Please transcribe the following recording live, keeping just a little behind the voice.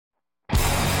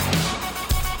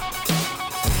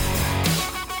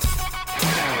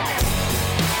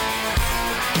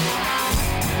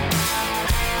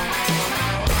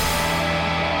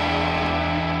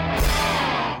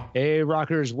Hey,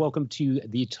 rockers, welcome to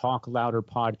the Talk Louder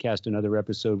podcast, another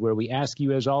episode where we ask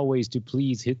you, as always, to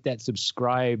please hit that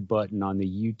subscribe button on the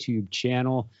YouTube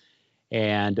channel.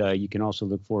 And you can also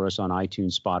look for us on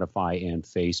iTunes, Spotify, and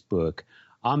Facebook.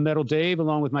 I'm Metal Dave,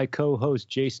 along with my co-host,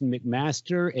 Jason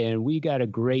McMaster, and we got a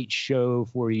great show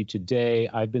for you today.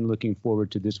 I've been looking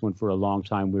forward to this one for a long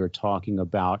time. We were talking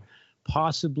about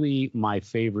possibly my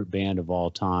favorite band of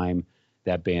all time.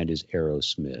 That band is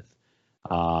Aerosmith.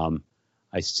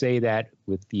 I say that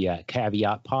with the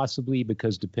caveat possibly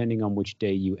because depending on which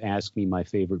day you ask me, my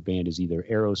favorite band is either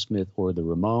Aerosmith or the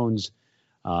Ramones.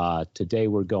 Today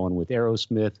we're going with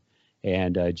Aerosmith,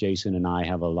 and Jason and I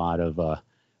have a lot of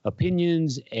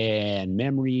opinions and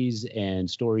memories and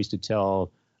stories to tell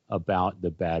about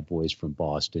the Bad Boys from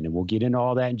Boston. And we'll get into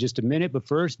all that in just a minute. But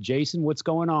first, Jason, what's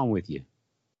going on with you?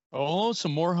 Oh,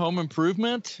 some more home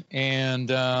improvement.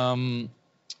 And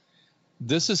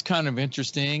this is kind of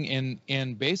interesting.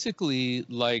 And basically,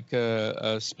 like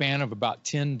a span of about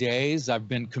 10 days, I've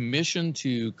been commissioned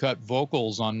to cut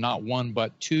vocals on not one,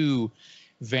 but two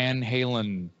Van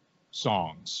Halen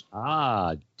songs.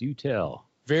 Ah, do tell.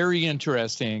 Very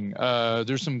interesting.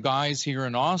 There's some guys here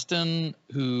in Austin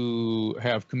who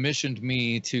have commissioned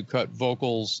me to cut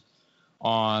vocals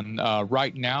on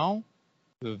Right Now,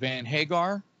 the Van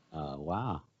Hagar.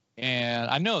 Wow. And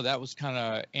I know that was kind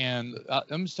of, and let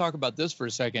me just talk about this for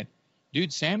a second.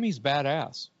 Dude, Sammy's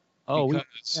badass. Oh,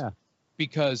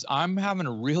 because I'm having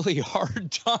a really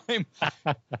hard time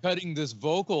cutting this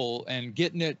vocal and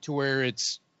getting it to where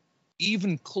it's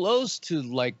even close to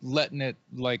like letting it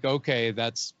like, okay,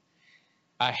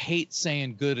 I hate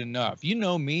saying good enough. You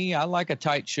know me, I like a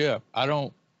tight ship.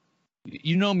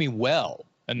 You know me well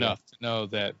enough to know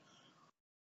that,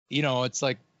 it's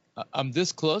like, I'm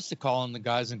this close to calling the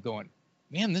guys and going,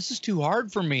 man, this is too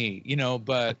hard for me,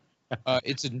 but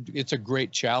it's a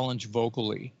great challenge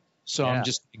vocally. So I'm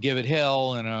just gonna give it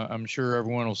hell, and I'm sure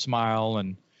everyone will smile.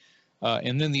 And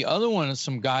then the other one is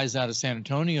some guys out of San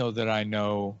Antonio that I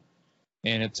know,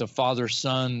 and it's a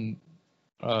father-son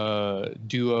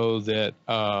duo that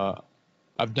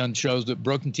I've done shows with.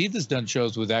 Broken Teeth has done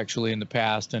shows with actually in the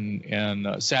past,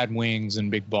 and Sad Wings and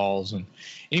Big Balls. And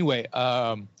anyway,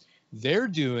 they're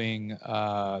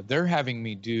having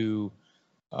me do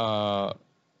Love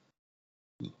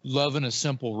in a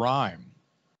Simple Rhyme.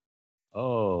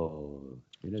 Oh,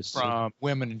 from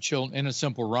Women and Children in a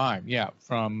Simple Rhyme. Yeah.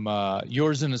 From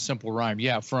Yours in a Simple Rhyme.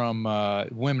 Yeah. From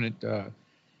Women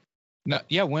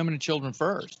and Children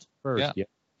First. Yeah.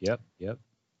 Yep.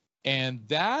 And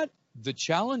the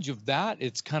challenge of that,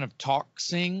 it's kind of talk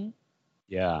sing.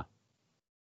 Yeah.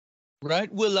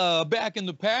 Right. Well, back in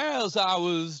the past, I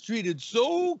was treated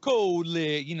so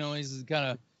coldly. He's kind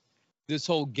of this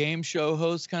whole game show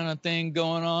host kind of thing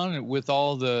going on with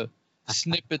all the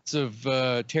snippets of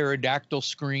pterodactyl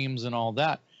screams and all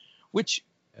that, which,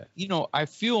 I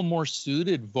feel more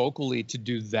suited vocally to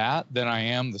do that than I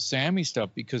am the Sammy stuff,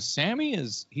 because Sammy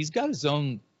he's his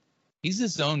own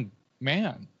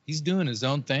man. He's doing his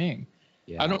own thing.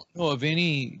 Yeah. I don't know of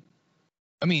any.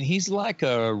 I mean, he's like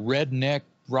a redneck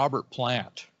Robert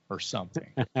Plant or something.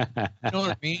 You know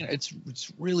what I mean? It's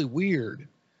really weird.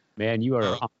 Man, you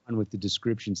are on with the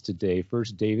descriptions today.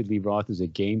 First, David Lee Roth is a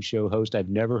game show host. I've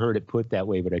never heard it put that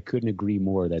way, but I couldn't agree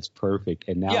more. That's perfect.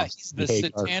 And now, he's the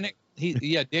satanic.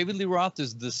 David Lee Roth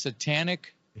is the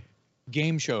satanic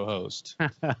game show host,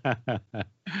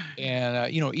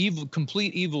 and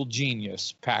complete evil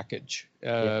genius package.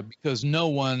 Because no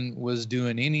one was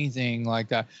doing anything like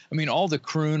that. I mean, all the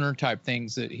crooner type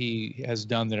things that he has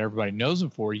done that everybody knows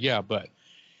him for, but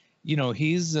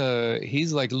he's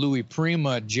like Louis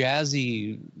Prima,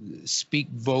 jazzy, speak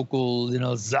vocal,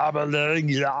 Shubida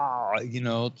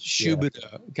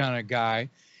kind of guy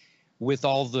with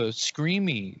all the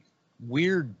screamy,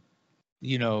 weird,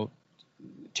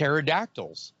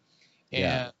 pterodactyls.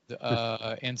 And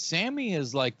and Sammy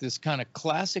is like this kind of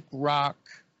classic rock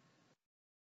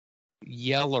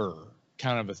yeller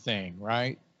kind of a thing,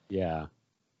 right? Yeah.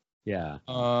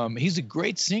 He's a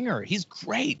great singer. He's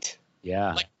great.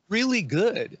 Yeah. Like really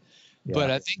good. Yeah. But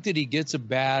I think that he gets a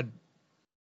bad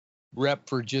rep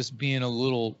for just being a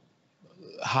little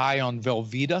high on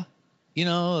Velveeta,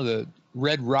 the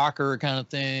red rocker kind of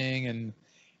thing.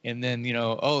 And then,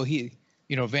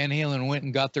 Van Halen went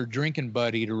and got their drinking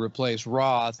buddy to replace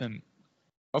Roth. And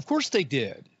of course they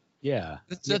did. Yeah.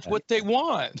 That's what they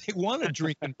want. They want a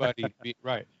drinking buddy to be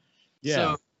right.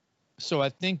 Yeah. So I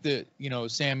think that,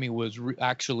 Sammy was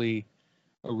actually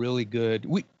a really good,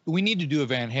 we need to do a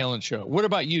Van Halen show. What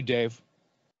about you, Dave?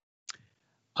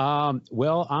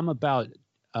 Well, I'm about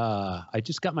I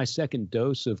just got my second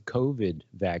dose of COVID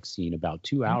vaccine about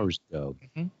 2 hours ago.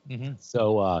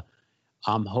 So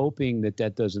I'm hoping that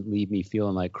that doesn't leave me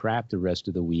feeling like crap the rest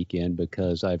of the weekend,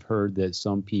 because I've heard that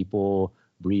some people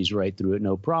breeze right through it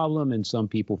no problem, and some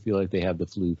people feel like they have the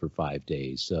flu for 5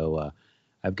 days. So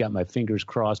I've got my fingers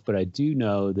crossed, but I do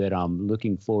know that I'm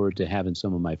looking forward to having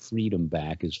some of my freedom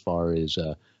back, as far as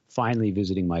finally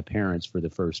visiting my parents for the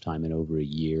first time in over a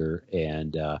year,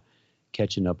 and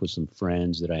catching up with some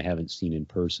friends that I haven't seen in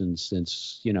person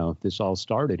since, this all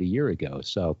started a year ago.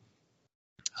 So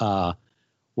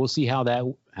we'll see how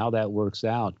that works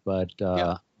out, but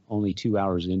only 2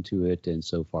 hours into it, and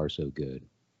so far so good.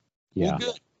 Yeah. Well,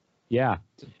 good. Yeah.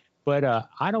 But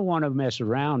I don't want to mess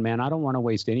around, man. I don't want to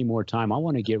waste any more time. I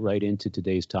want to get right into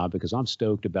today's topic, because I'm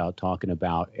stoked about talking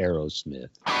about Aerosmith.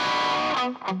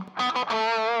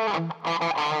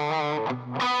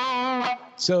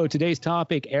 So today's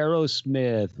topic,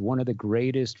 Aerosmith, one of the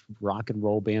greatest rock and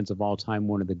roll bands of all time,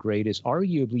 one of the greatest,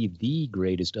 arguably the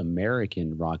greatest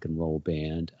American rock and roll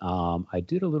band. I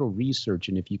did a little research,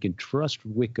 and if you can trust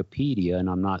Wikipedia, and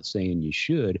I'm not saying you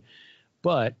should,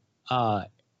 but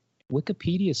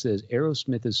Wikipedia says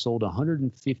Aerosmith has sold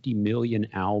 150 million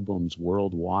albums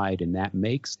worldwide, and that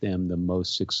makes them the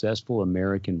most successful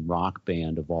American rock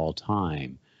band of all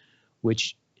time,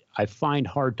 which I find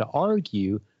hard to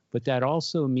argue, but that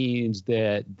also means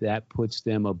that puts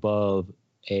them above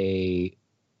a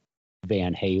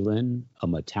Van Halen, a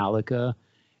Metallica,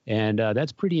 and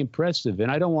that's pretty impressive.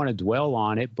 And I don't want to dwell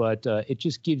on it, but it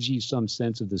just gives you some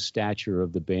sense of the stature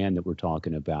of the band that we're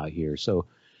talking about here. So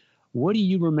what do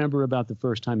you remember about the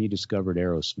first time you discovered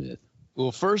Aerosmith?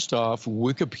 Well, first off,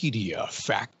 Wikipedia,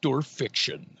 fact or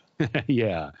fiction?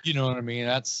 Yeah. You know what I mean?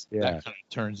 That kind of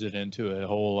turns it into a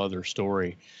whole other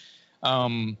story.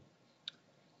 I'm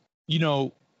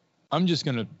just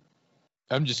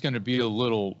gonna be a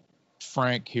little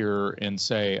frank here and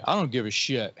say I don't give a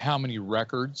shit how many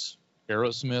records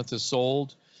Aerosmith has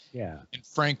sold. Yeah. And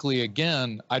frankly,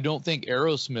 again, I don't think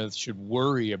Aerosmith should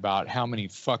worry about how many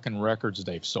fucking records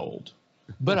they've sold.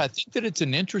 But I think that it's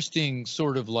an interesting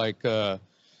sort of like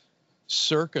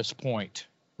circus point,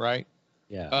 right?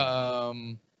 Yeah.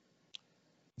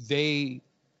 They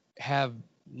have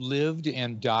lived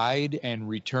and died and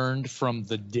returned from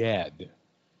the dead.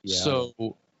 Yeah.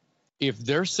 So if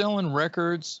they're selling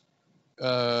records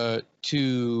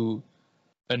to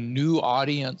a new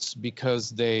audience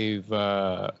because they've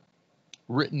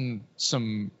written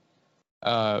some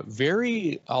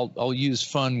very, I'll use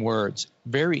fun words,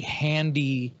 very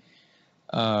handy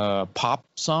pop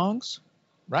songs,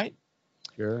 right?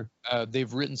 Sure.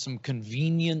 They've written some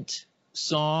convenient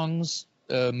songs,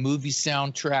 movie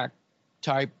soundtrack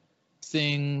type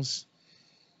things.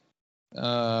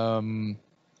 They've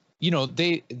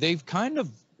kind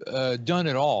of done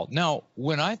it all. Now,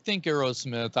 when I think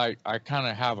Aerosmith, I kind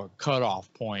of have a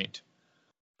cutoff point.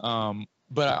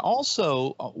 But I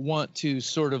also want to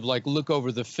sort of like look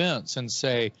over the fence and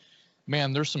say,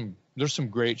 man, there's some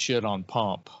great shit on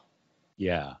Pump.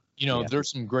 Yeah. There's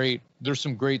some great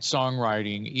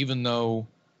songwriting, even though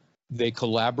they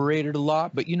collaborated a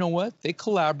lot. But you know what? They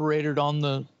collaborated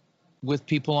with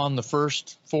people on the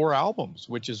first 4 albums,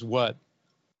 which is what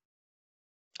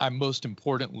I most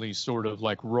importantly sort of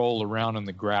like roll around in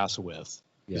the grass with,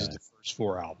 is the first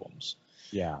 4 albums.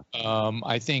 Yeah.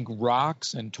 I think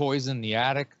Rocks and Toys in the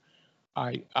Attic,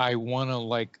 I want to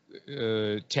like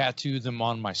tattoo them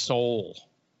on my soul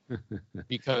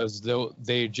because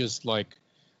they just like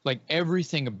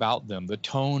everything about them, the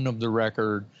tone of the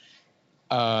record.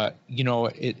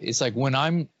 It's like when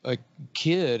I'm a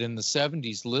kid in the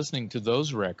 70s listening to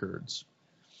those records,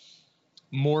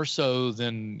 more so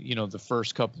than, the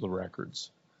first couple of records,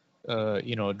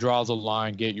 Draw the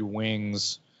Line, Get Your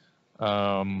Wings,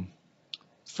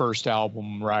 first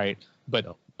album, right?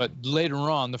 But later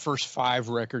on, the first 5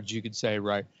 records, you could say,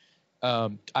 right?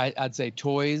 I'd say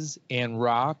Toys and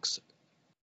Rocks.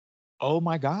 Oh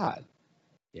my God.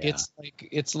 Yeah.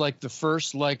 It's like the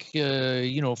first 4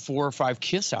 or 5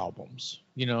 Kiss albums,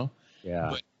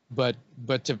 Yeah. But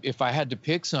if I had to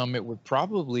pick some, it would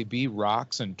probably be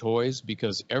Rocks and Toys,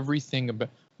 because everything about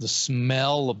the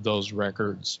smell of those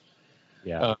records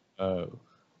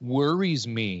worries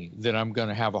me that I'm going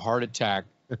to have a heart attack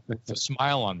with a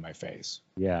smile on my face.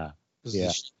 Yeah.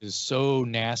 This is so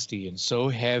nasty and so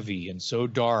heavy and so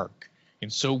dark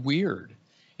and so weird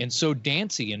and so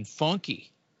dancey and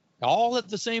funky all at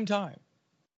the same time.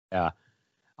 Yeah.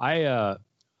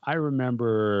 I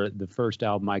remember the first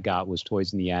album I got was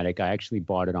Toys in the Attic. I actually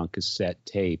bought it on cassette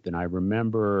tape. And I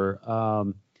remember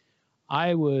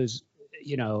I was,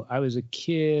 I was a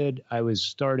kid. I was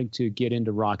starting to get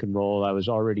into rock and roll. I was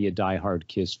already a diehard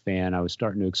Kiss fan. I was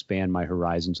starting to expand my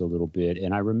horizons a little bit.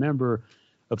 And I remember,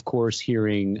 of course,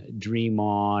 hearing Dream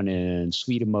On and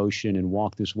Sweet Emotion and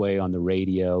Walk This Way on the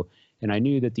radio. And I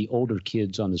knew that the older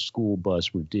kids on the school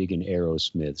bus were digging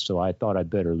Aerosmith. So I thought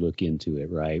I'd better look into it,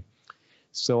 right?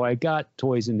 So I got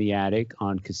Toys in the Attic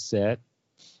on cassette.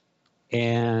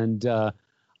 And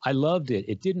I loved it.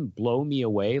 It didn't blow me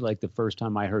away like the first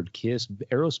time I heard Kiss.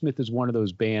 Aerosmith is one of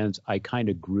those bands I kind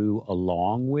of grew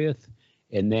along with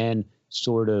and then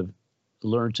sort of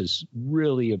learned to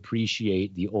really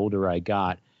appreciate the older I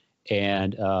got.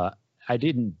 And I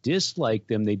didn't dislike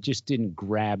them. They just didn't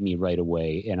grab me right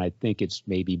away. And I think it's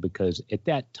maybe because at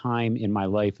that time in my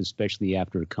life, especially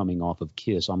after coming off of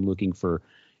Kiss, I'm looking for,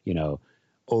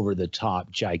 over the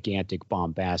top, gigantic,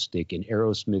 bombastic. And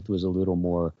Aerosmith was a little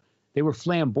more, they were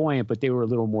flamboyant, but they were a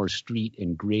little more street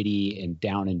and gritty and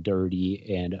down and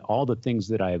dirty and all the things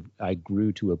that I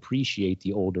grew to appreciate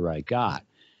the older I got.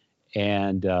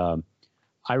 And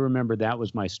I remember that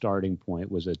was my starting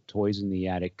point, was a Toys in the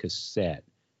Attic cassette.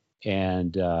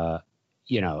 And, and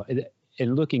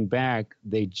looking back,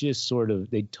 they just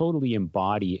they totally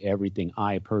embody everything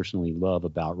I personally love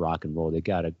about rock and roll. They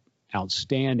got an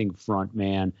outstanding front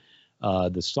man.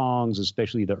 The songs,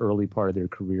 especially the early part of their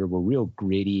career, were real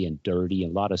gritty and dirty, a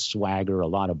lot of swagger, a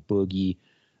lot of boogie.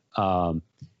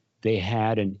 They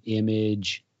had an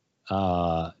image.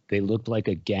 They looked like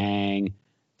a gang.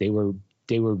 They were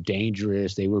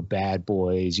dangerous. They were bad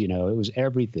boys. It was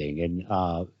everything. And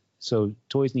so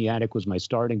Toys in the Attic was my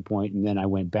starting point, and then I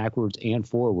went backwards and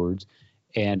forwards,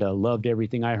 and loved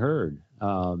everything I heard.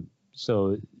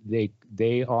 So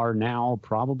they are now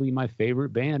probably my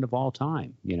favorite band of all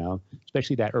time,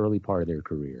 especially that early part of their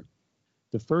career.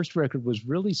 The first record was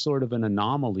really sort of an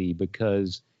anomaly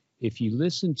because if you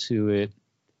listen to it,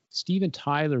 Steven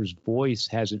Tyler's voice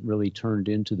hasn't really turned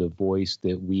into the voice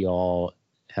that we all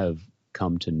have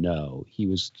come to know. He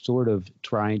was sort of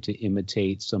trying to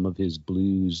imitate some of his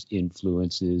blues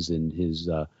influences and his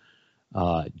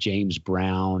James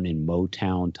Brown and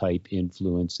Motown type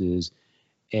influences.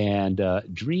 And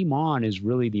Dream On is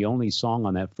really the only song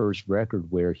on that first record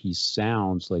where he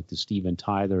sounds like the Steven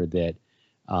Tyler that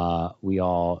we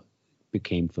all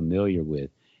became familiar with.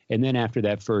 And then after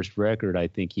that first record, I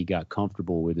think he got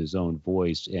comfortable with his own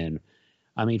voice. And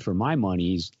I mean, for my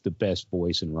money, he's the best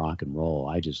voice in rock and roll.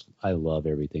 I love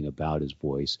everything about his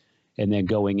voice. And then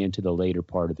going into the later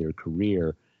part of their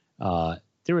career,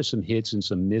 there were some hits and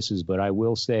some misses, but I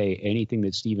will say anything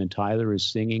that Steven Tyler is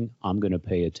singing, I'm going to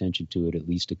pay attention to it at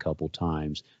least a couple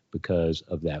times because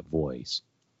of that voice.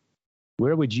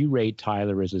 Where would you rate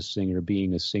Tyler as a singer,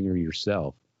 being a singer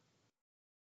yourself?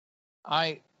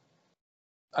 I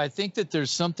think that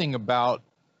there's something about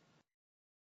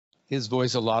his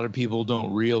voice a lot of people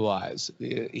don't realize.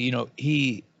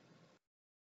 He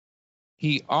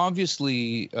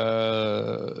obviously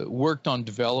worked on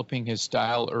developing his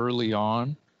style early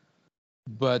on,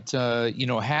 but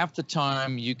half the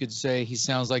time you could say he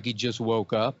sounds like he just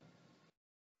woke up.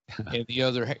 And the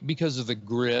other, because of the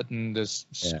grit and this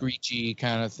screechy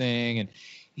kind of thing, and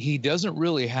he doesn't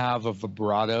really have a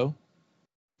vibrato.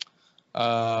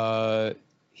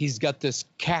 He's got this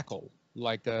cackle,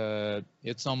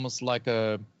 it's almost like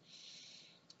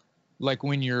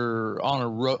when you're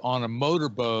on a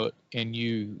motorboat and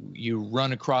you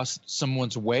run across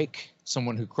someone's wake,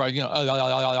 someone who cried,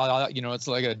 it's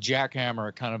like a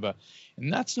jackhammer kind of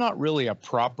and that's not really a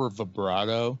proper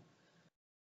vibrato.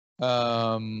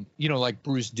 Like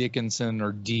Bruce Dickinson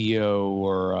or Dio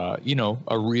or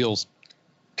a real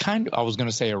I was going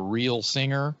to say a real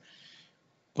singer,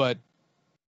 but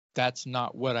that's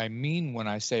not what I mean when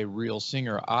I say real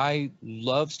singer. I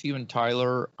love Steven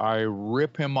Tyler. I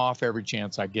rip him off every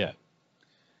chance I get.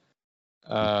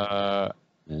 I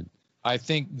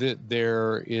think that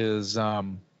there is a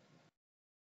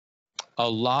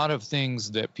lot of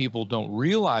things that people don't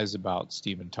realize about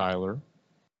Steven Tyler.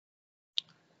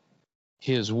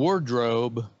 His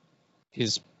wardrobe,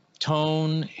 his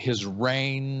tone, his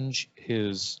range,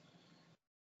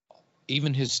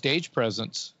 even his stage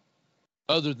presence.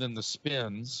 Other than the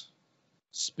spins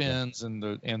and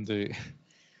the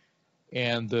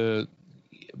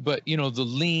but the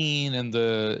lean and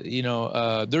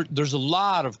there's a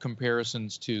lot of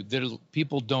comparisons to that.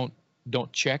 People don't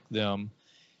check them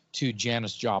to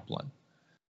Janis Joplin.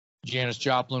 Janis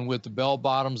Joplin with the bell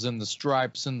bottoms and the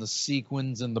stripes and the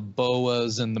sequins and the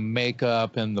boas and the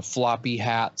makeup and the floppy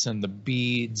hats and the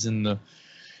beads and the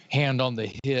hand on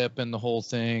the hip and the whole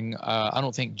thing. I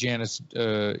don't think Janis,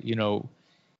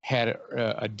 had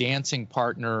a dancing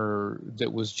partner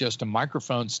that was just a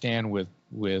microphone stand with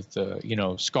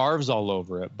scarves all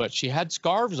over it, but she had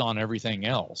scarves on everything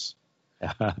else.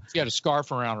 She had a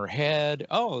scarf around her head.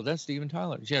 Oh, that's Steven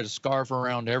Tyler. She had a scarf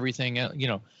around everything else,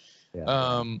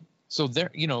 Yeah. So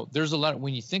there, there's a lot.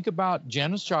 When you think about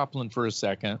Janis Joplin for a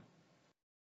second,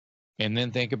 and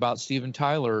then think about Steven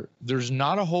Tyler, there's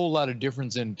not a whole lot of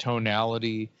difference in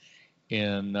tonality,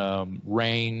 in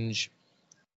range,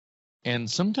 and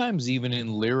sometimes even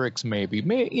in lyrics. Maybe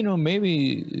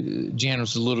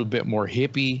Janis is a little bit more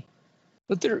hippie,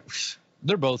 but they're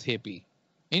both hippie.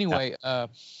 Anyway,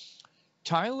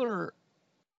 Tyler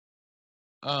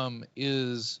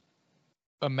is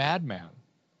a madman.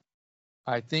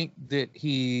 I think that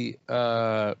he,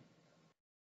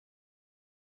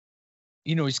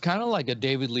 he's kind of like a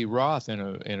David Lee Roth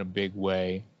in a big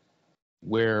way,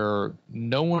 where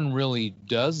no one really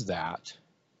does that.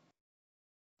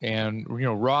 And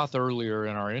Roth, earlier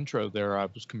in our intro there, I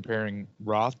was comparing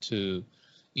Roth to,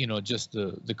 just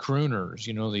the crooners,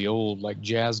 the old like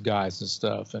jazz guys and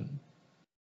stuff,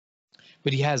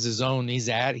 but he has his own.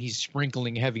 He's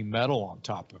sprinkling heavy metal on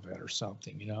top of it or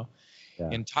something, Yeah.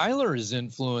 And Tyler has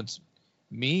influenced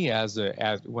me as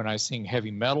when I sing heavy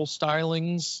metal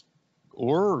stylings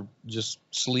or just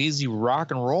sleazy rock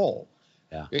and roll.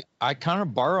 Yeah. I kind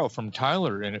of borrow from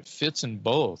Tyler, and it fits in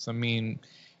both. I mean,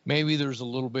 maybe there's a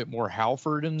little bit more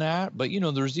Halford in that, but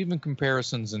there's even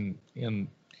comparisons in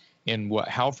what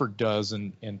Halford does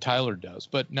and Tyler does.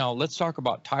 But now let's talk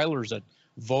about Tyler's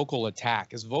vocal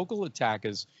attack. His vocal attack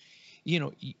is,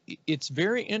 it's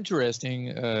very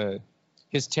interesting,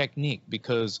 his technique,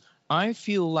 because I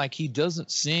feel like he doesn't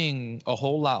sing a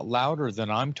whole lot louder than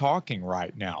I'm talking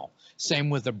right now. Same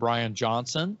with the Brian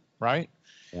Johnson, right?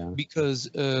 Yeah. Because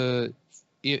it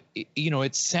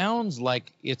sounds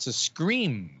like it's a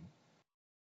scream.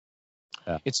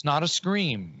 Yeah. It's not a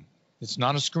scream. It's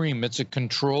not a scream. It's a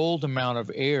controlled amount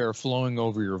of air flowing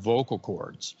over your vocal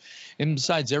cords. And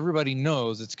besides, everybody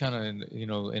knows it's kind of,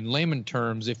 in layman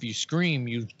terms, if you scream,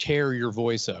 you tear your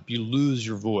voice up. You lose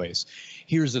your voice.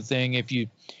 Here's the thing. If you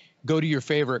go to your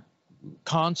favorite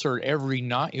concert every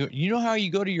night, you know how you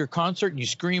go to your concert and you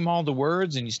scream all the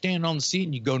words and you stand on the seat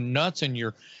and you go nuts and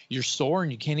you're sore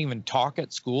and you can't even talk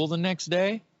at school the next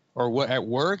day? Or what at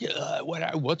work?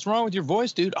 What's wrong with your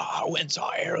voice, dude? Oh, I went and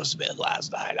saw Aerosmith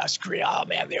last night. I screamed, oh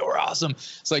man, they were awesome.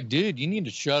 It's like, dude, you need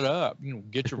to shut up.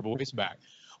 Get your voice back.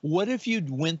 What if you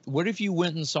went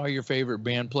and saw your favorite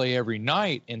band play every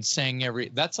night and sang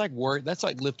that's like work. That's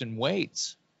like lifting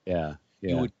weights. Yeah.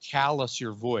 You would callous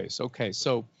your voice. Okay.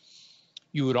 So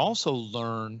you would also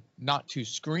learn not to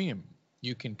scream.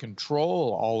 You can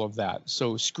control all of that.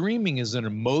 So screaming is an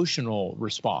emotional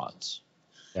response.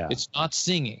 Yeah. It's not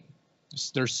singing.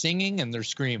 They're singing and they're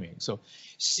screaming. So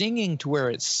singing to where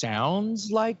it sounds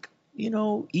like,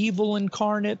 evil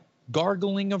incarnate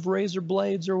gargling of razor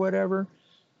blades or whatever,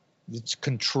 it's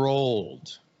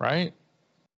controlled, right?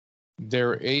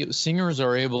 Singers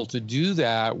are able to do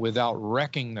that without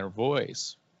wrecking their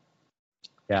voice.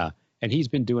 Yeah. And he's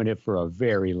been doing it for a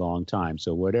very long time.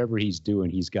 So whatever he's doing,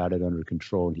 he's got it under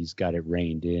control and he's got it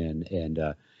reined in.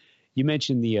 And, you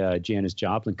mentioned the Janis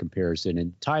Joplin comparison,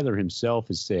 and Tyler himself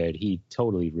has said he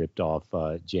totally ripped off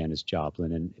Janis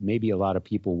Joplin, and maybe a lot of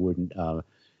people wouldn't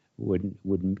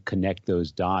connect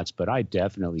those dots, but I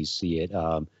definitely see it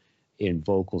in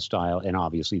vocal style and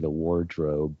obviously the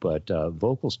wardrobe, but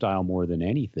vocal style more than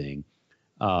anything.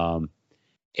 And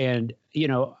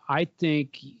I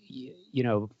think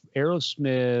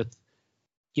Aerosmith.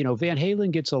 Van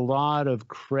Halen gets a lot of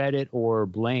credit or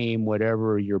blame,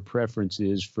 whatever your preference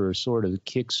is, for sort of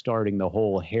kickstarting the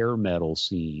whole hair metal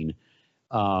scene.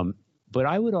 But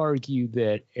I would argue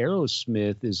that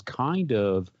Aerosmith is kind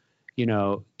of,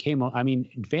 Van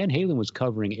Halen was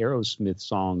covering Aerosmith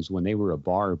songs when they were a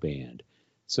bar band.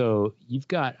 So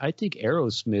I think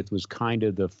Aerosmith was kind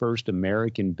of the first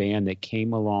American band that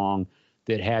came along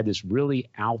that had this really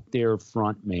out there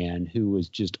front man who was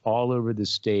just all over the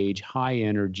stage, high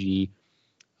energy.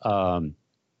 The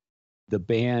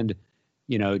band,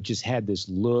 just had this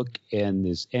look and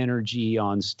this energy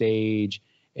on stage.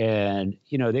 And,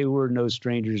 they were no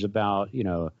strangers about,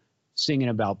 singing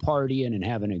about partying and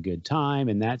having a good time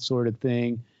and that sort of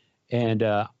thing. And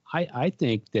I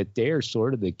think that they're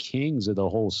sort of the kings of the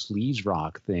whole sleaze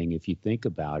rock thing, if you think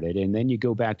about it. And then you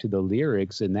go back to the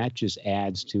lyrics, and that just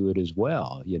adds to it as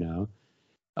well. You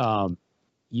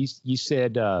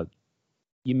said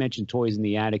you mentioned Toys in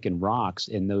the Attic and Rocks,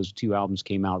 and those two albums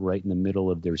came out right in the middle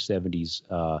of their 70s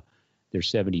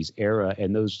era.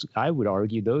 And I would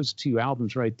argue those two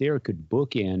albums right there could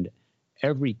bookend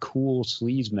every cool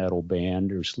sleaze metal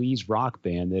band or sleaze rock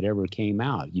band that ever came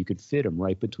out. You could fit them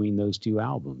right between those two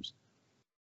albums.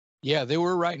 Yeah, they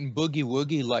were writing boogie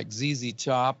woogie like ZZ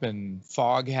Top and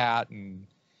Foghat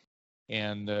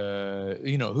and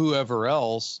you know, whoever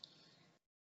else.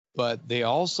 But they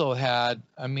also had,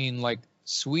 I mean, like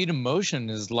Sweet Emotion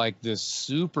is like this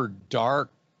super dark.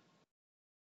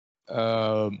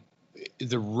 The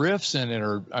riffs in it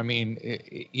are, I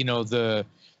mean, you know, the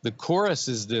chorus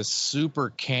is this super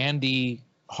candy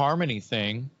harmony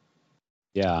thing.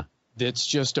 Yeah. That's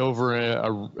just over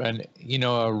a you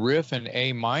know, a riff in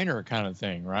A minor kind of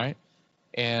thing, right?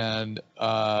 And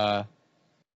I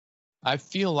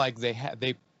feel like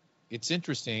it's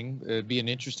interesting. It'd be an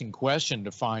interesting question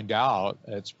to find out.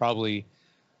 It's probably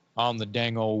on the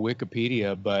dang old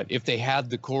Wikipedia, but if they had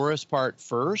the chorus part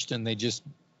first and they just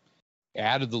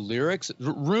added the lyrics,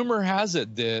 rumor has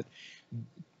it that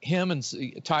him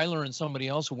and Tyler and somebody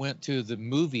else went to the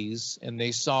movies and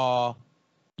they saw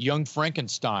Young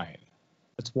Frankenstein.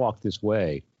 Let's Walk This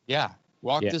Way. Yeah.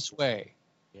 Walk This Way.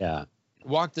 Yeah.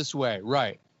 Walk This Way.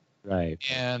 Right. Right.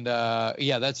 And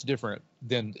yeah, that's different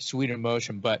than Sweet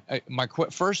Emotion. But my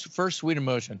first Sweet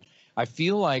Emotion, I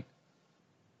feel like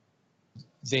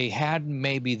they had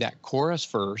maybe that chorus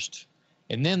first,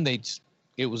 and then it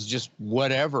was just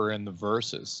whatever in the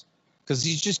verses, because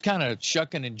he's just kind of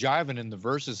shucking and jiving in the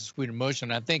verses of Sweet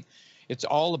Emotion. I think it's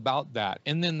all about that.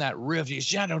 And then that riff, I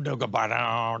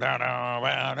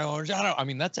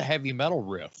mean, that's a heavy metal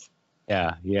riff.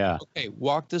 Yeah, yeah. Okay,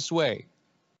 Walk This Way.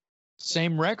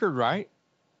 Same record, right?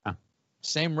 Huh.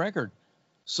 Same record.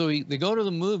 So they go to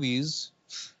the movies,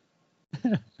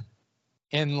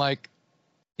 and like,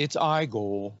 it's Eye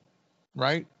Goal,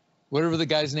 right? Whatever the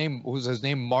guy's name was, his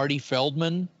name Marty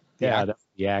Feldman. Yeah,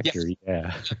 the actor.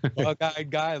 Yes. Yeah. Bug-eyed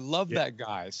guy. I love that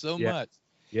guy so much.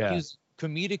 Yeah. He's a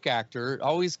comedic actor,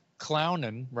 always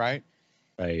clowning, right?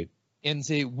 Right. And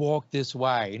say, walk this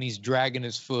way. And he's dragging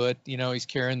his foot, you know, he's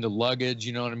carrying the luggage,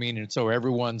 you know what I mean? And so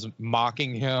everyone's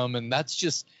mocking him. And that's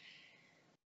just,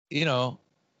 you know,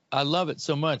 I love it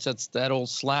so much. That's that old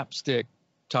slapstick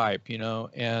type, you know,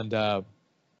 and I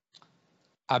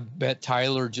bet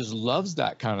Tyler just loves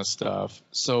that kind of stuff.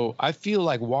 So I feel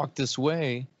like Walk This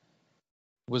Way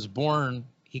was born,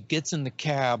 he gets in the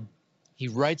cab, he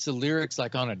writes the lyrics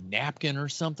like on a napkin or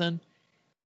something,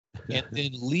 and then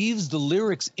leaves the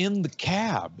lyrics in the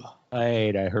cab.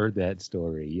 Right, I heard that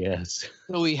story. Yes.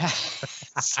 So he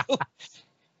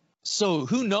so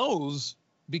who knows,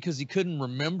 because he couldn't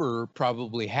remember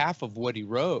probably half of what he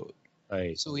wrote.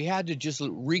 Right. So he had to just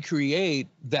recreate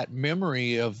that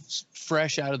memory of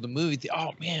fresh out of the movie.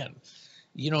 Oh man,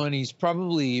 you know, and he's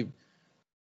probably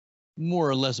more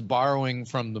or less borrowing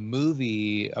from the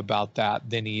movie about that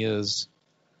than he is,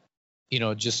 you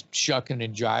know, just shucking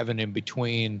and jiving in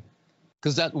between.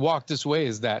 Because that Walk This Way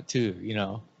is that too, you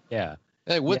know. Yeah.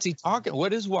 Hey, what's he talking?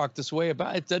 What is Walk This Way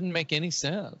about? It doesn't make any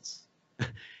sense.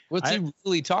 What's he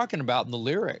really talking about in the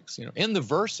lyrics, you know, in the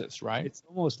verses, right? It's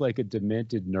almost like a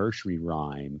demented nursery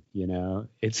rhyme, you know.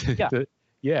 It's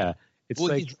yeah. It's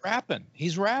well, like he's rapping.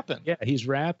 Yeah, he's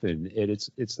rapping.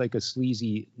 It's like a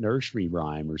sleazy nursery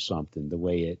rhyme or something. The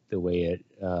way it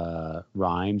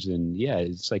rhymes, and yeah,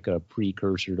 it's like a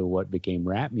precursor to what became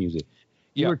rap music.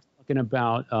 You were talking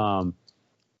about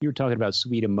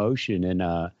Sweet Emotion,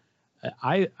 and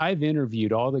I've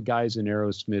interviewed all the guys in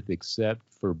Aerosmith except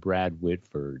for Brad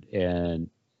Whitford, and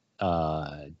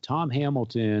Tom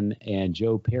Hamilton and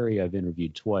Joe Perry I've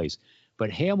interviewed twice. But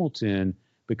Hamilton,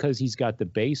 because he's got the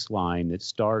bass line that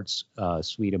starts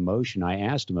Sweet Emotion, I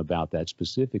asked him about that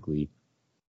specifically.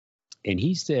 And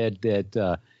he said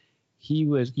that he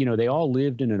was, you know, they all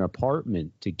lived in an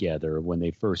apartment together when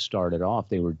they first started off.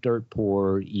 They were dirt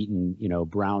poor, eating, you know,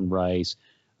 brown rice,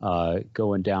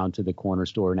 going down to the corner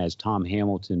store. And as Tom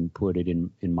Hamilton put it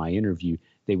in my interview,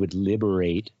 they would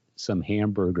liberate some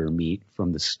hamburger meat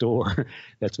from the store.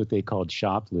 That's what they called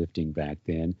shoplifting back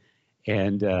then.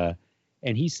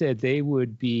 And he said they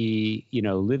would be, you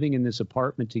know, living in this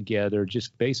apartment together,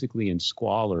 just basically in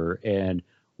squalor. And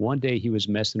one day he was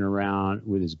messing around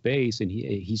with his bass, and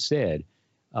he said,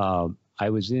 I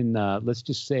was in, let's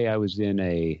just say I was in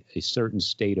a certain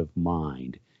state of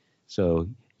mind. So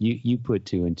you put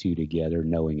two and two together,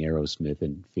 knowing Aerosmith,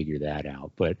 and figure that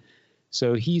out. But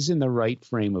so he's in the right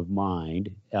frame of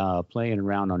mind, playing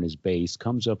around on his bass,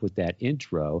 comes up with that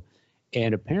intro.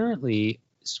 And apparently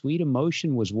Sweet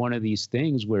Emotion was one of these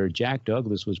things where Jack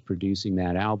Douglas was producing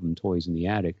that album, Toys in the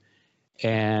Attic,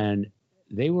 and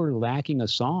they were lacking a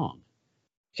song.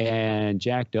 And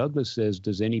Jack Douglas says,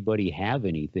 does anybody have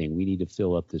anything? We need to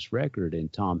fill up this record.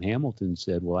 And Tom Hamilton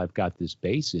said, well, I've got this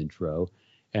bass intro.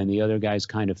 and the other guys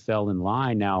kind of fell in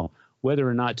line. Now, whether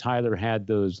or not Tyler had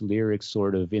those lyrics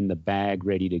sort of in the bag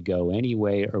ready to go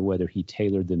anyway, or whether he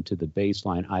tailored them to the bass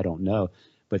line, I don't know.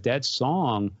 But that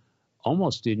song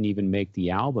almost didn't even make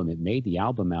the album. It made the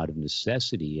album out of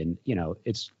necessity. And, you know,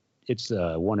 it's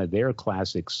one of their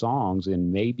classic songs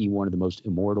and maybe one of the most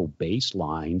immortal bass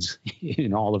lines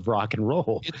in all of rock and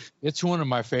roll. It's one of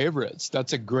my favorites.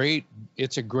 It's a great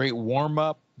warm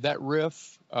up, that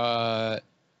riff.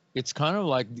 It's kind of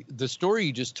like the story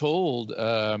you just told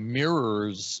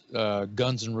mirrors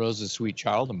Guns N' Roses' Sweet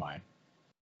Child of Mine.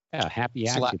 Yeah, happy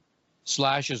accident.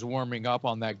 Slash is warming up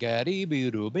on that gaddy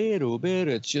boo boo bit.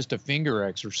 It's just a finger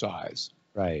exercise.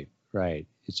 Right.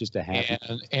 It's just a happy.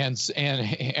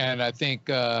 And I think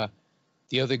the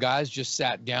other guys just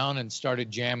sat down and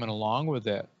started jamming along with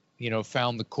it. You know,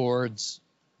 found the chords.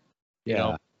 You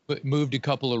know, moved a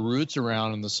couple of roots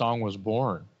around, and the song was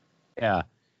born. Yeah.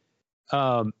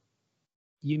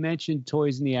 You mentioned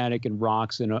Toys in the Attic and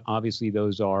Rocks, and obviously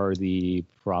those are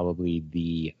probably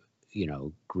the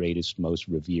greatest, most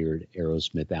revered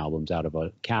Aerosmith albums out of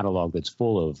a catalog that's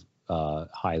full of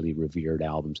highly revered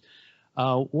albums.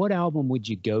 What album would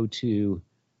you go to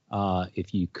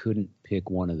if you couldn't pick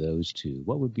one of those two?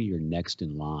 What would be your next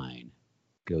in line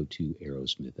go-to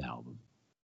Aerosmith album?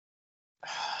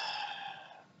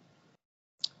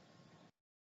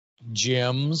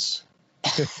 Gems.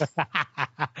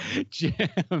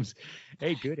 Gems.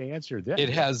 Hey, good answer. It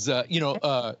has, here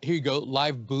you go,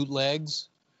 live bootlegs.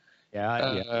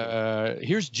 Yeah.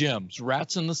 Here's Gems.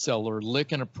 Rats in the Cellar,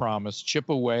 Lickin' a Promise, Chip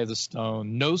Away the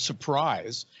Stone, No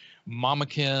Surprise,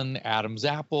 Mamakin, Adam's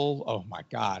Apple. Oh my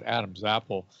God, Adam's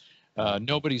Apple.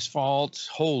 Nobody's Fault.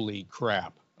 Holy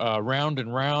crap. Round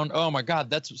and Round. Oh my God,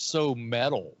 that's so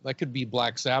metal. That could be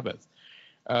Black Sabbath.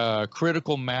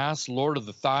 Critical Mass, Lord of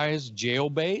the Thighs,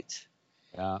 Jailbait.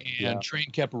 And Train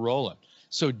Kept Rolling.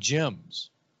 So Gems.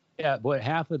 Yeah, but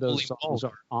half of those songs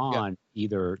are on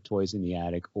either Toys in the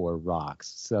Attic or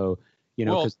Rocks. So,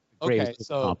 because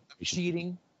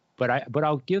cheating. But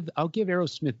I'll give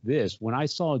Aerosmith this. When I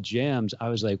saw Gems, I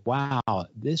was like, wow,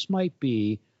 this might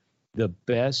be the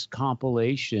best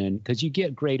compilation, because you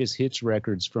get greatest hits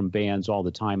records from bands all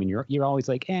the time, and you're always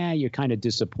like, you're kind of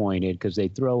disappointed because they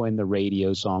throw in the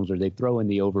radio songs or they throw in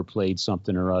the overplayed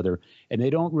something or other, and they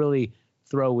don't really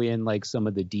throw in like some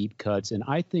of the deep cuts. And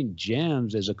I think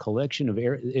Gems, as a collection of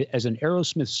as an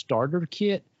Aerosmith starter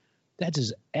kit, that's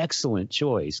an excellent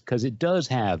choice, because it does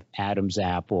have Adam's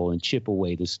Apple and Chip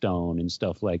Away the Stone and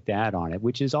stuff like that on it,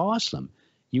 which is awesome.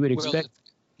 You would expect.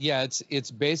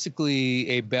 It's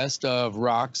basically a best of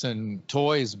Rocks and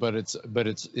Toys, but it's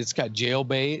got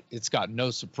Jailbait. It's got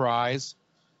No Surprise.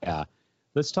 Yeah.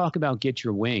 Let's talk about Get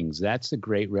Your Wings. That's a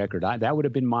great record. That would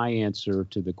have been my answer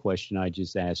to the question I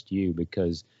just asked you,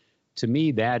 because to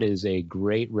me, that is a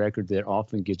great record that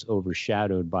often gets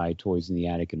overshadowed by Toys in the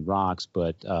Attic and Rocks.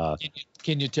 But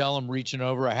can you tell I'm reaching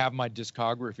over? I have my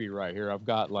discography right here. I've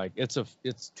got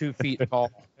it's 2 feet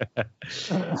tall.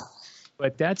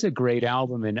 But that's a great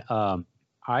album, and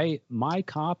my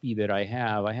copy that I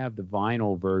have the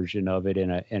vinyl version of it,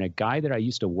 and a guy that I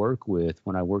used to work with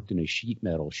when I worked in a sheet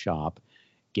metal shop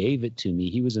gave it to me.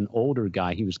 He was an older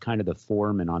guy. He was kind of the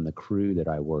foreman on the crew that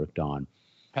I worked on.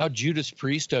 How Judas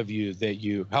Priest of you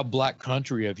how Black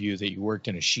Country of you that you worked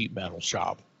in a sheet metal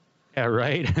shop. Yeah,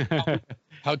 right.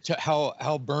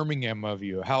 how Birmingham of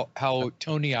you, how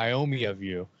Tony Iommi of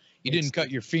you. You didn't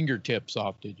cut your fingertips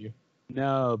off, did you?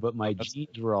 No, but my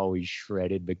jeans were always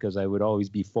shredded because I would always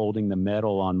be folding the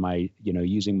metal on my,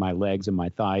 using my legs and my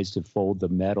thighs to fold the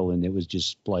metal, and it was just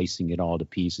splicing it all to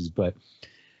pieces. But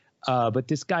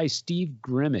this guy, Steve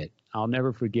Grimmett, I'll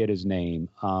never forget his name.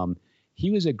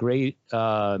 He was a great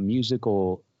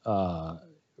musical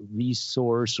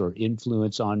resource or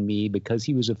influence on me, because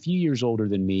he was a few years older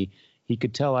than me. He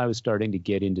could tell I was starting to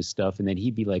get into stuff, and then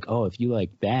he'd be like, oh, if you like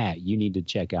that, you need to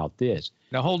check out this.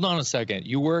 Now, hold on a second.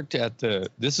 You worked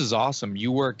this is awesome.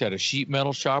 You worked at a sheet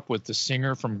metal shop with the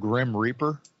singer from Grim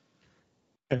Reaper?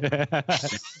 You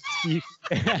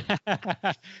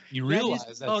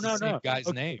realize that's the same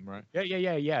guy's name, right?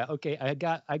 Yeah. Okay, I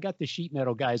got the sheet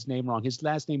metal guy's name wrong. His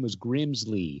last name was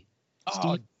Grimsley.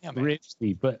 Oh, damn it.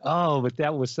 Grimsley. But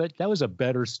that was a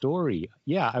better story.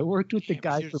 Yeah, I worked with the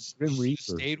guy from Grim Reaper.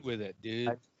 Stayed with it, dude.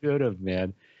 I should have,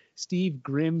 man. Steve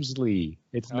Grimsley.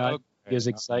 It's not as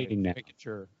exciting now. Making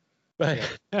sure. But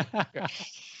that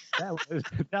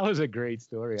was a great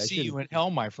story. See you in hell,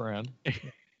 my friend.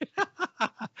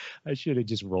 I should have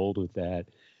just rolled with that.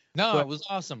 No, it was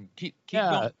awesome. Keep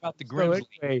going about the Grimsley. So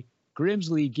anyway,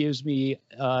 Grimsley gives me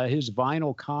his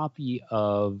vinyl copy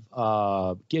of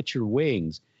Get Your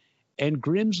Wings. And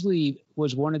Grimsley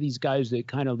was one of these guys that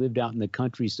kind of lived out in the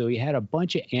country, so he had a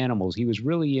bunch of animals. He was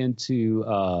really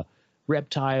into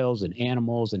reptiles and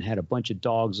animals and had a bunch of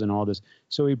dogs and all this.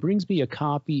 So he brings me a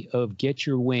copy of Get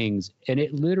Your Wings, and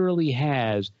it literally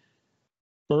has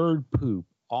bird poop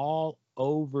all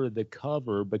over the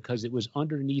cover because it was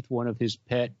underneath one of his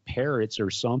pet parrots or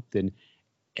something,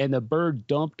 and the bird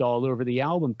dumped all over the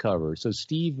album cover. So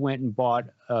Steve went and bought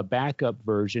a backup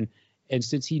version, and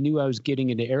since he knew I was getting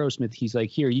into Aerosmith, he's like,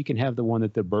 here, you can have the one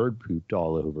that the bird pooped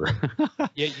all over.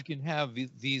 Yeah, you can have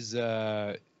these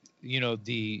you know,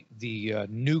 the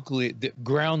nuclear, the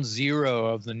ground zero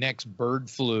of the next bird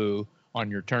flu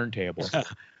on your turntable.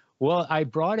 Well, I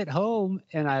brought it home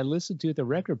and I listened to it. The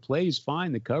record plays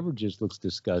fine. The cover just looks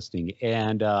disgusting.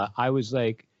 And I was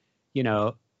like, you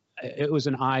know, it was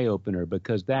an eye opener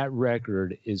because that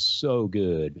record is so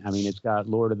good. I mean, it's got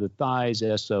Lord of the Thighs,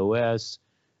 SOS.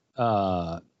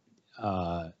 I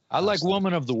like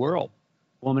Woman of the World.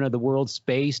 Woman of the World,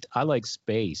 Spaced. I like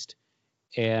Spaced.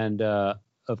 And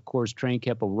of course, Train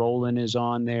Kept a Rollin' is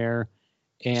on there.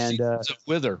 And Seasons of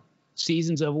Wither.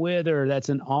 Seasons of Wither, that's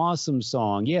an awesome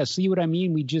song. Yeah, see what I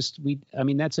mean? I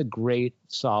mean, that's a great,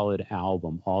 solid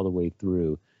album all the way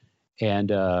through.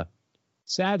 And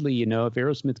sadly, you know, if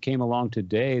Aerosmith came along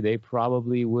today, they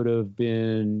probably would have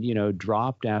been, you know,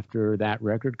 dropped after that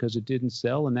record because it didn't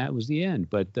sell, and that was the end.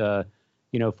 But,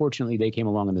 you know, fortunately, they came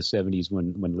along in the 70s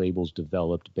when labels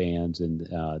developed bands, and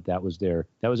that was their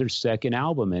second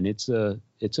album, and it's a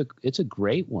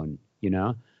great one, you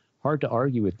know. Hard to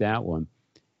argue with that one.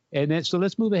 And then, so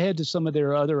let's move ahead to some of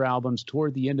their other albums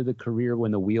toward the end of the career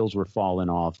when the wheels were falling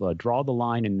off. Draw the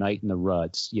Line and Night in the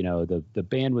Ruts. You know, the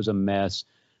band was a mess.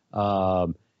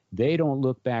 They don't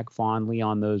look back fondly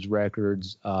on those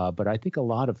records, but I think a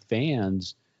lot of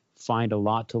fans find a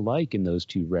lot to like in those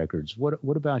two records.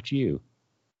 What about you?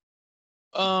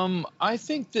 I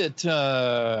think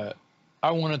that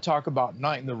I want to talk about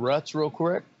Night in the Ruts real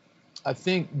quick. I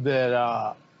think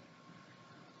that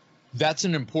that's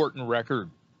an important record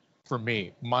for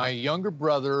me. My younger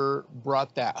brother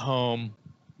brought that home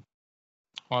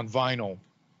on vinyl,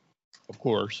 of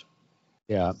course.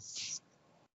 Yeah.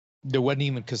 There wasn't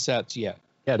even cassettes yet.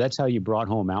 Yeah, that's how you brought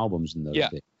home albums in those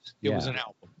days. It was an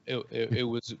album. It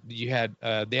was, you had,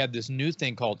 they had this new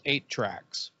thing called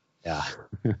 8-tracks. Yeah.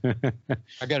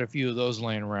 I got a few of those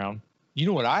laying around. You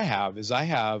know what I have is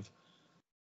I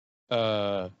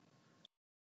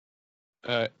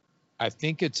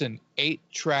think it's an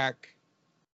 8-track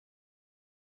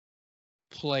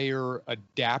player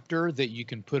adapter that you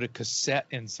can put a cassette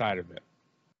inside of it.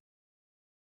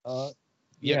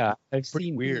 Yeah, I've pretty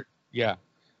seen weird. Yeah.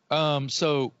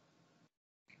 So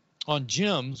on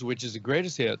Jim's, which is the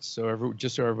greatest hits, so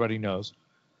everybody knows,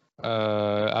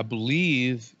 I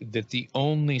believe that the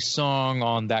only song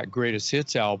on that greatest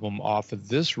hits album off of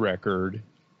this record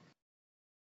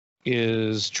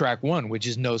is track 1, which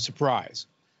is No Surprise.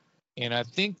 And I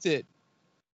think that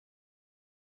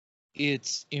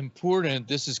it's important,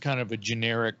 this is kind of a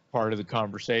generic part of the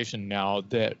conversation now,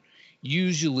 that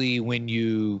usually when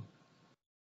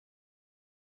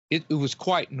it was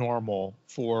quite normal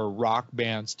for rock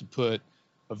bands to put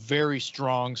a very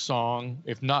strong song,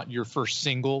 if not your first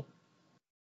single,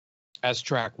 as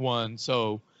track 1.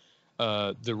 So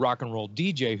the rock and roll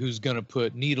DJ who's going to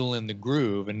put Needle in the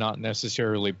Groove and not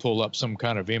necessarily pull up some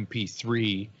kind of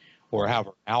MP3 or have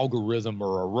an algorithm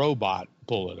or a robot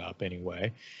pull it up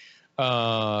anyway.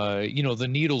 You know, the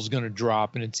needle's going to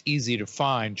drop, and it's easy to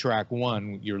find track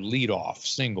 1, your lead off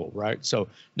single, right? So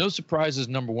No Surprise is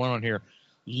number 1 on here.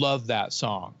 Love that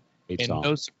song.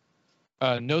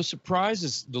 No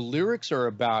Surprises, the lyrics are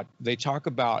about, they talk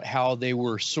about how they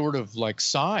were sort of like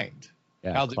signed,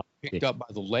 how they were picked up by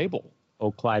the label. Oh,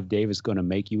 Clive Davis going to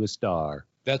make you a star.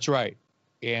 That's right.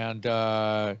 And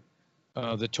the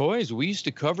Toys, we used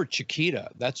to cover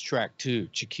Chiquita. That's track 2,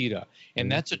 Chiquita.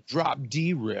 And that's a drop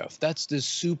D riff. That's this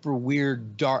super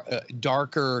weird,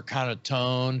 darker kind of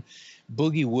tone,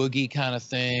 boogie woogie kind of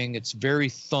thing. It's very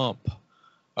thump.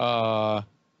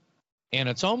 And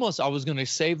it's almost, I was going to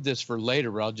save this for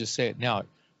later, but I'll just say it now.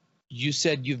 You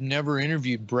said you've never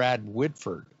interviewed Brad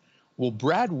Whitford. Well,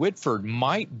 Brad Whitford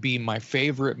might be my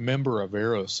favorite member of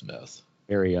Aerosmith.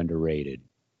 Very underrated.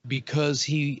 Because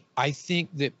I think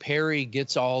that Perry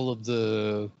gets all of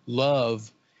the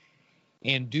love.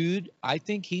 And dude, I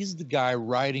think he's the guy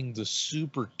writing the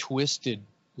super twisted,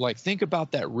 like think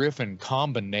about that riff and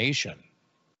combination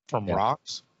from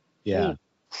Rocks. Yeah. Holy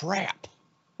crap.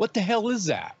 What the hell is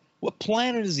that? What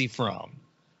planet is he from?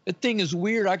 That thing is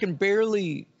weird. I can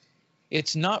barely,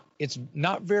 it's not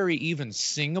very even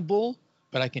singable,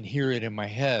 but I can hear it in my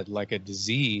head like a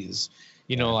disease.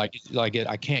 You know, I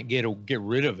can't get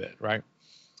rid of it, right?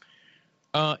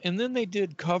 And then they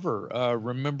did cover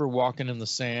Remember Walking in the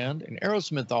Sand, and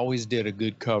Aerosmith always did a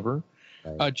good cover.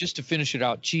 Right. Just to finish it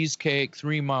out, Cheesecake,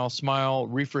 3 Mile Smile,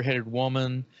 Reefer-Headed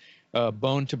Woman,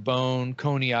 Bone to Bone,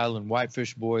 Coney Island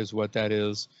Whitefish Boy is what that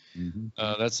is. Mm-hmm.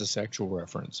 That's a sexual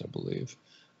reference, I believe.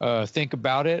 Think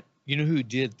About It. You know who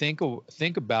did Think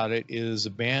About It is a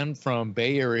band from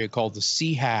Bay Area called the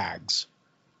Sea Hags.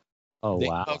 Oh,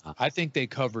 wow. I think they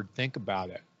covered Think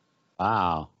About It.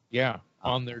 Wow. Yeah,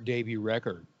 on their debut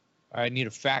record. I need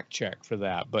a fact check for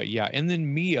that. But yeah, and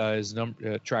then Mia is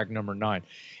track number 9.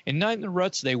 And Night in the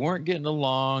Ruts, they weren't getting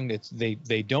along.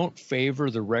 They don't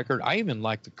favor the record. I even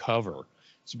like the cover.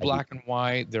 It's black and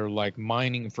white. They're like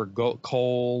mining for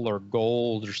coal or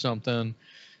gold or something.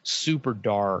 Super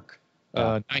dark.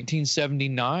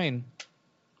 1979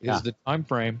 is the time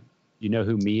frame. You know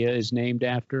who Mia is named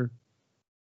after?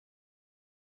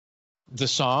 The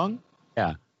song?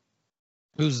 Yeah.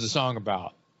 Who's the song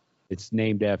about? It's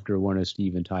named after one of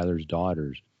Steven Tyler's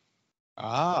daughters.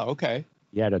 Ah, okay.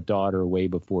 He had a daughter way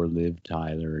before Liv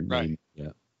Tyler. Right.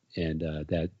 And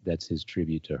that's his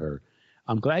tribute to her.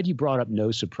 I'm glad you brought up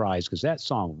No Surprise, because that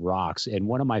song rocks. And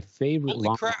one of my favorite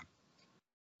Holy crap.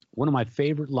 One of my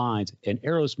favorite lines, and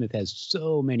Aerosmith has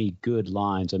so many good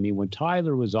lines. I mean, when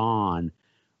Tyler was on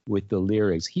with the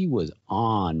lyrics, he was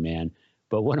on, man.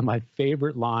 But one of my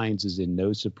favorite lines is in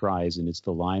No Surprise, and it's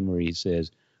the line where he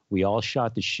says, "We all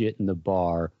shot the shit in the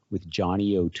bar with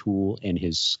Johnny O'Toole and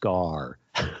his scar."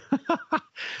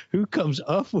 Who comes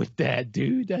up with that,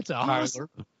 dude? That's awesome.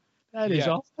 Tyler. That is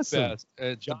awesome.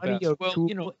 It's Johnny the best.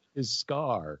 O'Toole, Well, his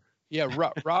scar. Yeah,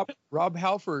 Rob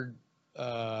Halford,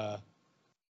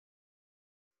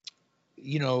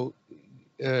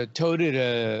 toted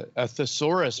a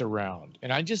thesaurus around,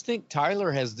 and I just think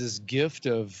Tyler has this gift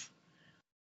of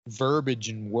verbiage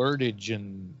and wordage,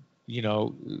 and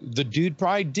the dude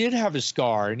probably did have a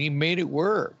scar, and he made it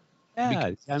work.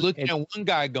 Yeah, looking at one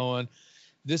guy going,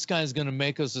 "This guy's going to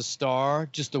make us a star,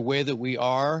 just the way that we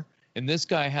are." And this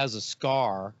guy has a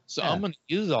scar, so I'm going to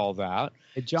use all that.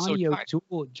 And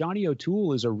Johnny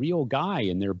O'Toole is a real guy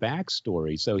in their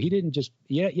backstory. So he didn't just,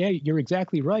 you're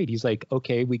exactly right. He's like,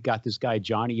 okay, we got this guy,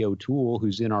 Johnny O'Toole,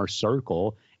 who's in our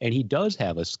circle, and he does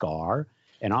have a scar.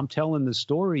 And I'm telling the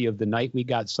story of the night we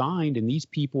got signed, and these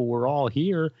people were all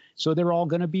here, so they're all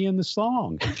going to be in the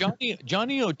song.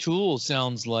 Johnny O'Toole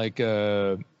sounds like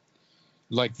the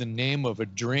name of a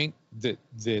drink that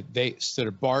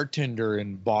a bartender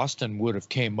in Boston would have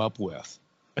came up with.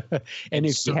 And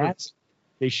if cats,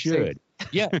 they should.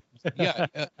 Yeah.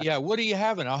 What are you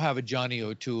having? I'll have a Johnny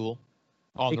O'Toole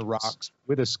on the rocks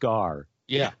with a scar.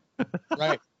 Yeah,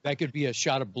 right. That could be a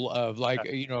shot of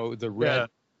the red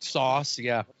sauce.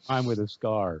 Yeah, I'm with a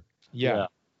scar. Yeah.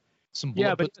 Some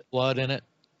blood in it.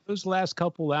 Those last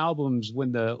couple albums,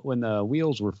 when the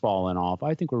wheels were falling off,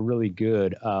 I think were really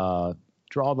good.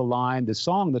 Draw the Line, the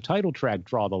song, the title track,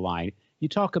 Draw the Line. You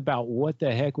talk about what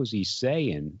the heck was he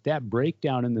saying? That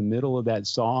breakdown in the middle of that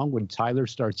song when Tyler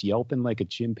starts yelping like a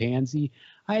chimpanzee,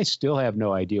 I still have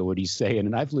no idea what he's saying.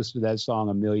 And I've listened to that song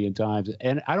a million times,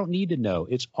 and I don't need to know.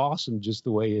 It's awesome just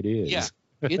the way it is. Yeah,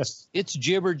 it's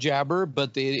jibber jabber,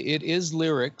 but it is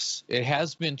lyrics. It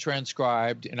has been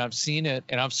transcribed, and I've seen it,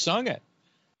 and I've sung it.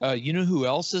 You know who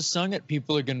else has sung it?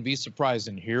 People are going to be surprised.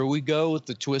 And here we go with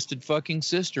the Twisted fucking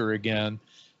Sister again.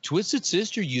 Twisted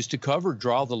Sister used to cover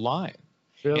Draw the Line.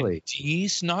 Really? And Dee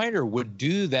Snider would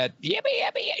do that.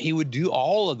 He would do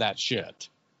all of that shit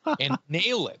and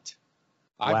nail it.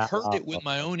 I've heard it with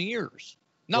my own ears.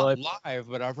 Not live,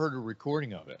 but I've heard a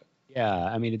recording of it. Yeah,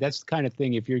 I mean, that's the kind of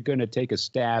thing, if you're going to take a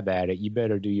stab at it, you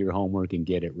better do your homework and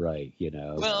get it right,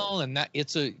 Well, and that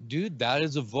is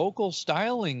a vocal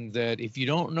styling that if you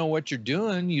don't know what you're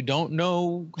doing, you don't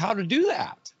know how to do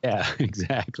that. Yeah,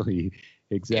 exactly.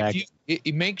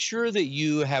 Make sure that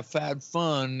you have had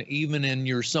fun, even in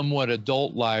your somewhat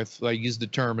adult life. I use the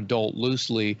term adult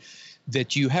loosely,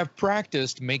 that you have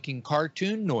practiced making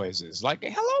cartoon noises like,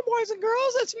 "Hello, boys and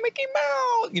girls, it's Mickey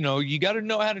Mouse." You got to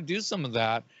know how to do some of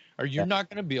that, or you're not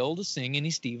going to be able to sing any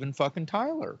Steven fucking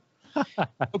Tyler.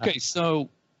 Okay, so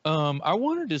I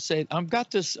wanted to say I've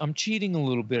got this. I'm cheating a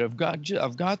little bit. I've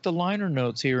got the liner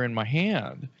notes here in my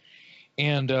hand,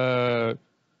 and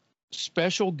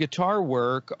special guitar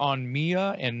work on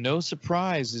Mia and No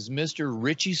Surprise is Mr.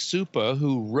 Richie Supa,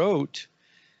 who wrote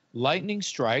Lightning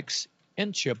Strikes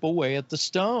and Chip Away at the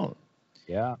Stone.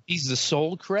 Yeah. He's the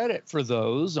sole credit for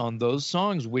those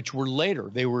songs, which were later.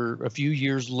 They were a few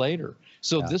years later.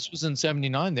 So This was in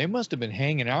 79. They must have been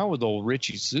hanging out with old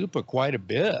Richie Supa quite a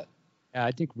bit.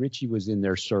 I think Richie was in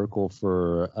their circle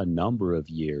for a number of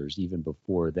years, even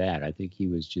before that. I think he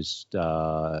was just, in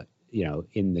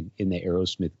the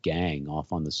Aerosmith gang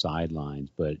off on the sidelines.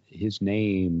 But his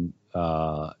name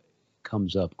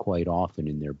comes up quite often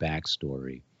in their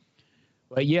backstory.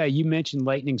 But yeah, you mentioned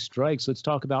Lightning Strikes. Let's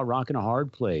talk about Rockin' a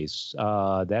Hard Place.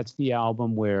 That's the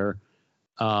album where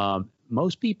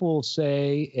most people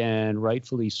say, and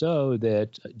rightfully so,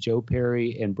 that Joe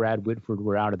Perry and Brad Whitford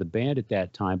were out of the band at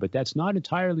that time, but that's not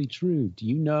entirely true. Do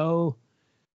you know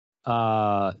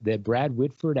that Brad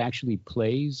Whitford actually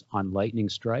plays on Lightning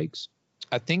Strikes?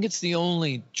 I think it's the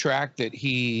only track that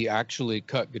he actually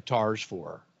cut guitars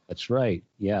for. That's right.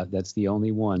 Yeah, that's the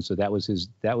only one. So that was his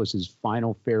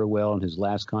final farewell and his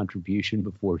last contribution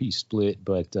before he split.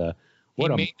 But he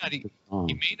may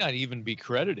not even be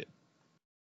credited.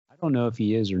 I don't know if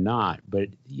he is or not, but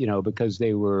because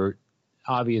they were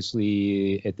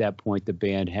obviously at that point the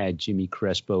band had Jimmy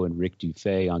Crespo and Rick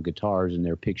Dufay on guitars and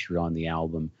their picture on the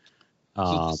album.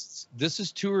 So this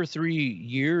is 2 or 3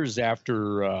 years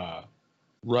after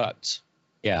Ruts.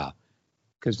 Yeah.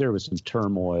 Because there was some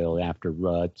turmoil after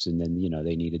Ruts, and then,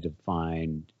 they needed to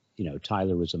find,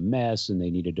 Tyler was a mess, and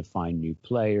they needed to find new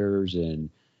players, and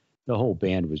the whole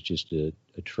band was just a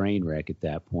train wreck at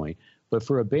that point. But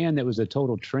for a band that was a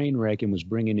total train wreck and was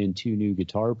bringing in 2 new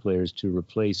guitar players to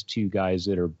replace 2 guys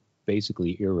that are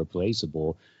basically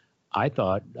irreplaceable, I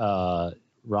thought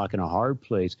Rockin' a Hard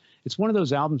Place, it's one of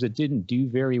those albums that didn't do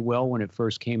very well when it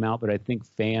first came out, but I think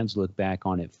fans look back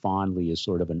on it fondly as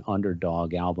sort of an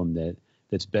underdog album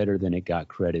that's better than it got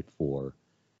credit for.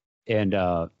 And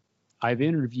I've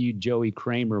interviewed Joey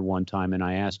Kramer one time, and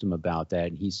I asked him about that,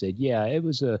 and he said, yeah, it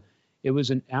was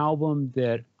an album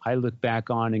that I look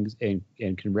back on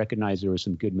and can recognize there was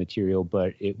some good material,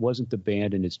 but it wasn't the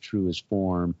band in its truest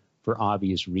form for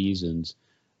obvious reasons.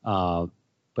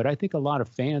 But I think a lot of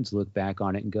fans look back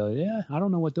on it and go, yeah, I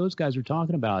don't know what those guys are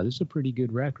talking about. This is a pretty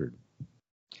good record.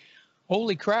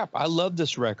 Holy crap, I love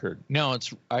this record. Now,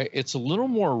 it's a little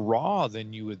more raw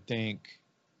than you would think.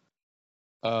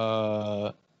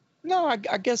 No, I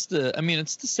guess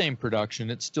it's the same production.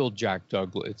 It's still Jack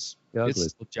Douglas. It's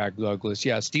still Jack Douglas.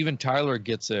 Yeah, Steven Tyler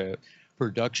gets a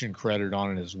production credit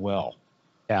on it as well.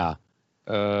 Yeah.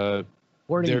 I'm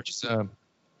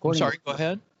sorry, go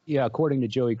ahead. Yeah, according to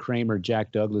Joey Kramer,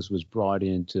 Jack Douglas was brought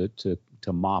in to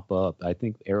mop up. I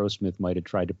think Aerosmith might have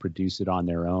tried to produce it on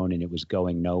their own, and it was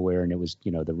going nowhere. And it was,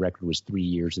 the record was 3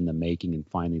 years in the making. And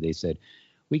finally they said,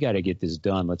 we got to get this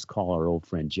done. Let's call our old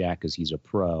friend Jack because he's a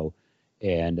pro,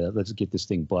 and let's get this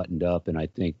thing buttoned up. And I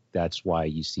think that's why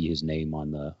you see his name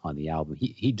on the album.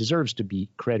 He deserves to be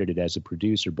credited as a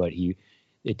producer, but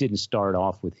it didn't start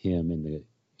off with him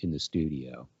in the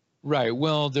studio. Right.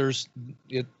 Well, there's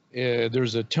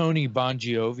a Tony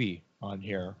Bongiovi on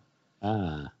here.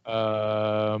 And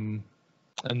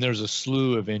there's a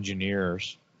slew of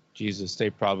engineers. Jesus,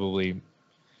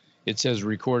 it says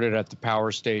recorded at the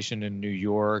Power Station in New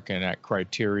York and at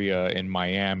Criteria in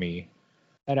Miami.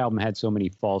 That album had so many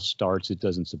false starts, it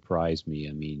doesn't surprise me.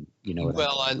 I mean,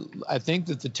 I think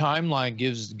that the timeline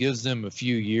gives them a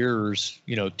few years,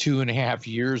 2.5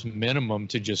 years minimum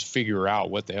to just figure out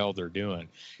what the hell they're doing.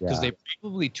 Because they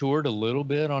probably toured a little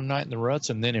bit on Night in the Ruts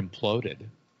and then imploded.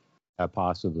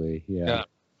 Possibly, yeah.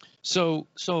 So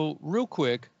real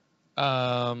quick,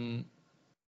 even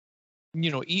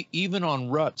on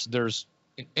Ruts, there's,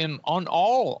 and on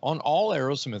all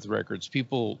Aerosmith records,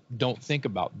 people don't think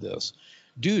about this.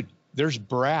 Dude, there's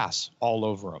brass all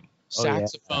over them,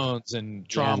 saxophones and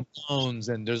trombones,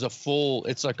 and there's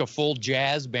it's like a full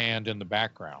jazz band in the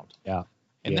background. Yeah.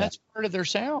 And that's part of their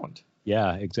sound.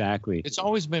 Yeah, exactly. It's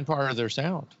always been part of their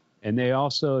sound. And they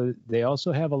also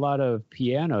have a lot of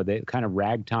piano, they kind of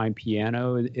ragtime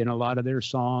piano in a lot of their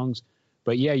songs.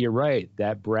 But yeah, you're right.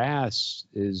 That brass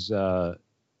is,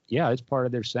 it's part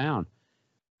of their sound.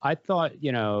 I thought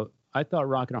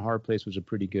Rockin' a Hard Place was a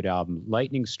pretty good album.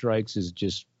 Lightning Strikes is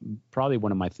just probably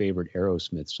one of my favorite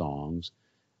Aerosmith songs.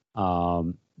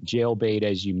 Jailbait,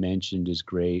 as you mentioned, is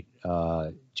great.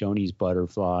 Joni's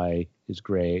Butterfly is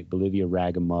great. Bolivia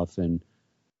Ragamuffin.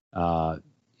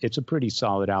 It's a pretty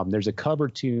solid album. There's a cover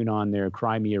tune on there,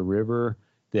 Cry Me a River,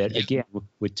 that, again,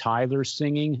 with Tyler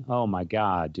singing, oh, my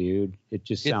God, dude. It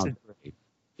just sounds great.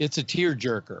 It's a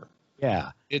tearjerker.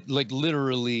 Yeah. It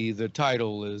literally the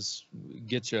title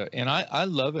gets you. And I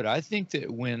love it. I think that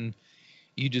when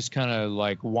you just kind of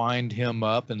wind him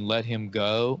up and let him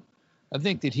go, I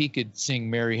think that he could sing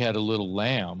Mary Had a Little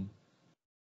Lamb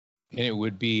and it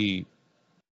would be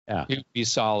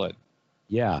solid.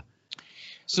 Yeah.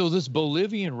 So this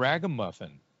Bolivian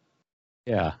Ragamuffin.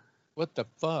 Yeah. What the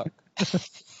fuck?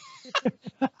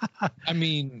 I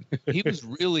mean, he was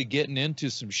really getting into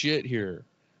some shit here.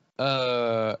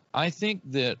 I think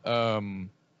that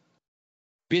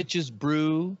Bitches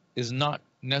Brew is not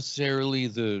necessarily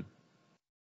the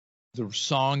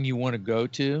song you want to go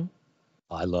to.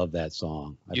 I love that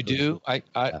song. You do?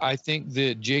 I think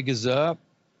that Jig is Up.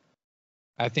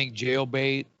 I think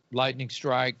Jailbait, Lightning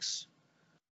Strikes,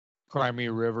 Cry Me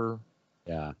a River.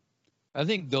 Yeah. I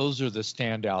think those are the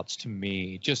standouts to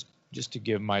me, just to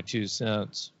give my 2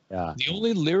 cents. Yeah. The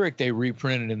only lyric they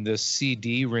reprinted in this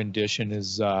CD rendition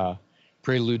is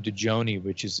Prelude to Joni,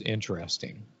 which is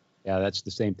interesting. Yeah, that's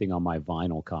the same thing on my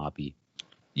vinyl copy.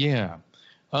 Yeah.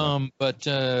 But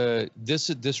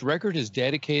this record is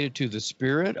dedicated to the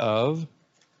spirit of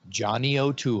Johnny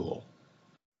O'Toole.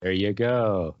 There you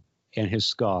go. And his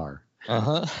scar.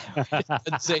 I'd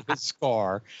say his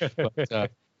scar.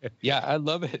 But yeah, I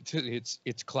love it too.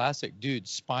 It's classic, dude.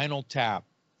 Spinal Tap.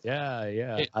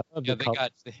 Yeah. I love the color.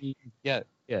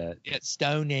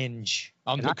 Stonehenge.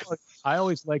 I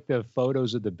always like the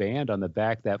photos of the band on the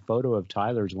back. That photo of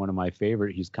Tyler is one of my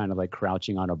favorite. He's kind of like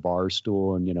crouching on a bar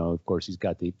stool, and of course he's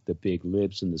got the big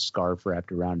lips and the scarf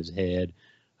wrapped around his head.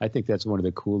 I think that's one of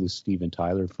the coolest Steven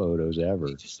Tyler photos ever.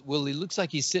 He looks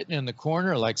like he's sitting in the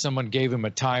corner like someone gave him a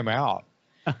timeout.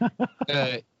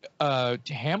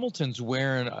 Hamilton's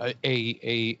wearing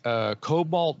a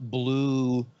cobalt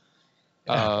blue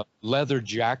leather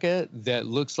jacket that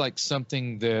looks like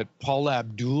something that Paula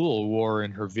Abdul wore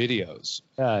in her videos.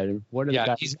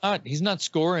 He's not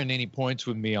scoring any points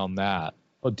with me on that.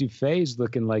 Well, Dufay's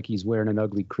looking like he's wearing an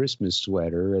ugly Christmas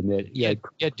sweater, and that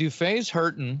Dufay's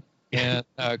hurting, and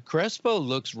Crespo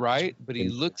looks right, but he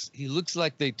looks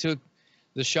like they took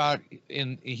the shot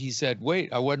and he said,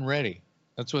 "Wait, I wasn't ready."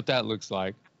 That's what that looks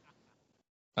like.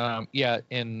 And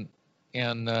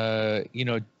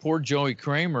poor Joey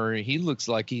Kramer, he looks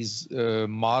like he's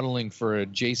modeling for a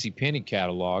JCPenney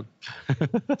catalog.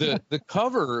 The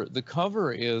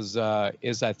cover is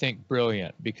I think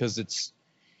brilliant because it's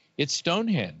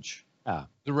Stonehenge. Ah.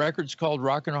 The record's called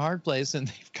Rockin' a Hard Place, and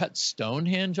they've got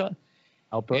Stonehenge on.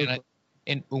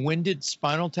 And when did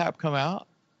Spinal Tap come out?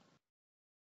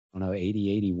 I don't know,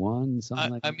 80, 81,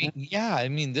 something like that. I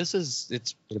mean,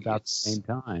 it's about the same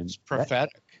time. It's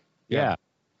prophetic. Yeah.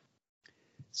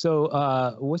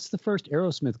 So, what's the first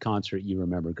Aerosmith concert you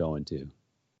remember going to?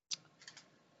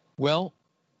 Well,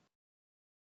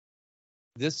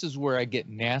 this is where I get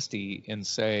nasty and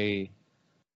say,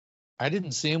 I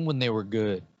didn't see them when they were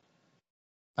good.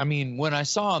 I mean, when I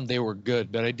saw them, they were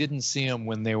good, but I didn't see them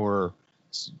when they were,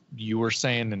 you were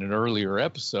saying in an earlier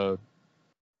episode,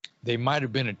 they might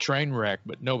have been a train wreck,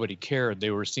 but nobody cared. They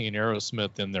were seeing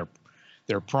Aerosmith in their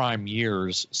prime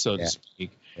years, so to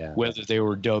speak. Yeah. Whether they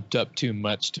were doped up too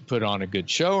much to put on a good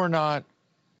show or not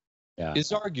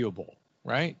is arguable,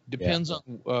 right? Depends on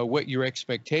what your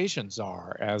expectations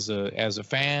are as a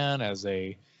fan, as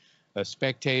a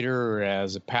spectator, or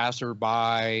as a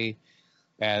passerby,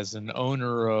 as an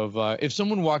owner of. If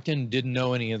someone walked in and didn't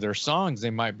know any of their songs,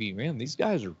 they might be, man, these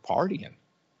guys are partying,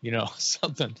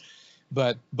 something.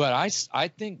 But I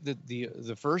think that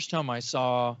the first time I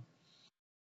saw.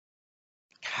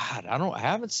 God, I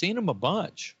haven't seen them a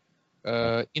bunch.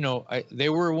 They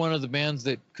were one of the bands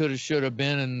that should have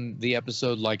been in the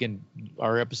episode, like in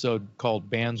our episode called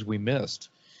Bands We Missed.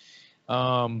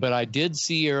 But I did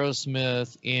see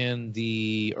Aerosmith in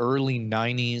the early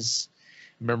 90s.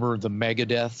 Remember the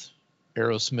Megadeth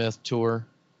Aerosmith tour?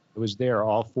 It was there,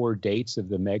 all 4 dates of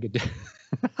the Megadeth.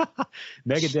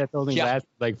 Megadeth only lasted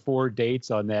like 4 dates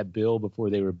on that bill before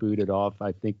they were booted off,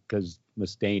 I think because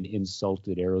Mustaine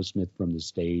insulted Aerosmith from the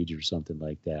stage or something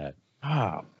like that.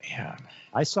 Oh, man.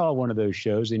 I saw one of those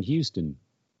shows in Houston.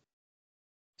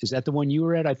 Is that the one you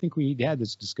were at? I think we had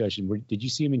this discussion. Did you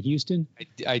see him in Houston?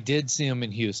 I did see him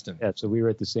in Houston. Yeah, so we were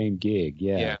at the same gig.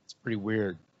 Yeah, it's pretty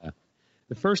weird.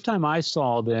 The first time I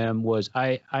saw them was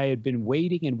I had been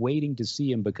waiting to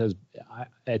see them because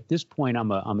at this point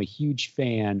I'm a huge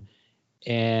fan,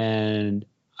 and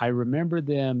I remember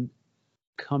them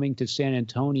coming to San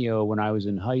Antonio when I was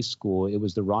in high school. It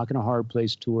was the Rockin' a Hard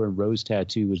Place tour, and Rose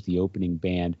Tattoo was the opening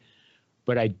band,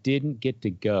 but I didn't get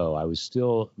to go. I was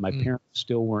my parents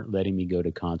still weren't letting me go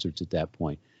to concerts at that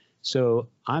point. So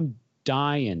I'm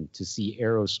dying to see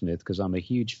Aerosmith because I'm a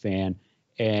huge fan,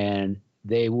 and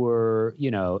they were,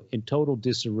 in total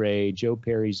disarray. Joe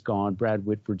Perry's gone. Brad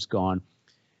Whitford's gone.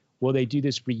 Well, they do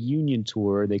this reunion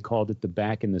tour. They called it the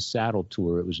Back in the Saddle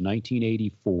tour. It was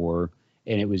 1984,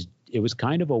 and it was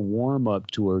kind of a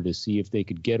warm-up tour to see if they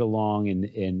could get along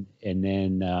and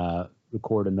then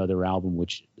record another album,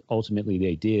 which ultimately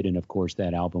they did. And of course,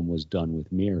 that album was done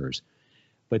with Mirrors.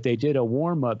 But they did a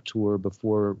warm-up tour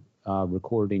before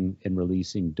recording and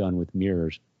releasing Done with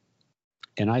Mirrors.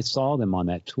 And I saw them on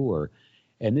that tour.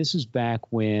 And this is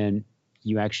back when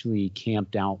you actually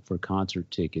camped out for concert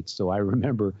tickets. So I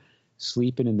remember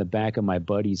sleeping in the back of my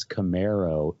buddy's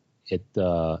Camaro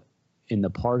in the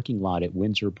parking lot at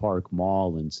Windsor Park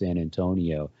Mall in San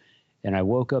Antonio. And I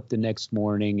woke up the next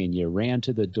morning and you ran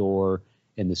to the door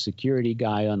and the security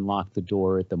guy unlocked the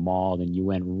door at the mall and you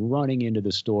went running into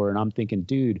the store. And I'm thinking,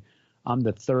 dude, I'm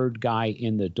the third guy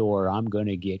in the door. I'm going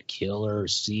to get killer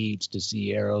seats to see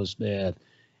Aerosmith.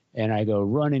 And I go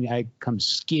running, I come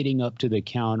skidding up to the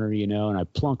counter, you know, and I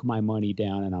plunk my money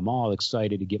down and I'm all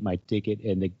excited to get my ticket.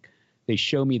 And they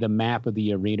show me the map of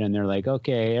the arena and they're like,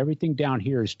 okay, everything down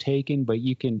here is taken, but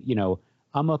you can, you know,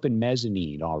 I'm up in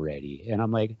mezzanine already. And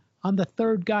I'm like, I'm the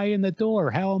third guy in the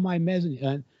door. How am I mezzanine?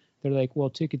 And they're like, well,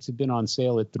 tickets have been on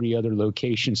sale at 3 other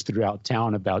locations throughout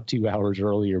town about 2 hours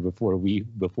earlier before we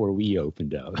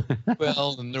opened up.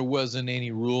 Well, and there wasn't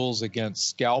any rules against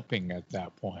scalping at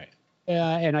that point.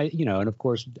 Yeah, and and of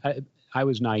course, I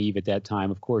was naive at that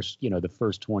time. Of course, you know, the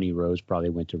first 20 rows probably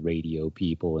went to radio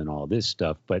people and all this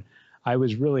stuff, but I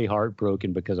was really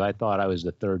heartbroken because I thought I was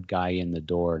the third guy in the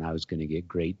door and I was going to get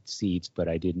great seats, but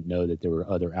I didn't know that there were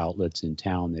other outlets in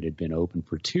town that had been open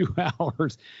for 2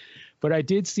 hours. But I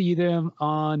did see them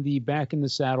on the Back in the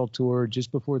Saddle tour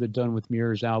just before the Done with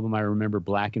Mirrors album. I remember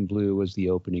Black and Blue was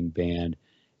the opening band,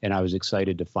 and I was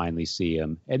excited to finally see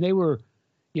them. And they were,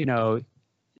 you know,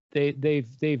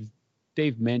 they've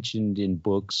mentioned in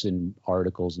books and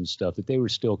articles and stuff that they were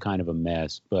still kind of a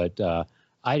mess, but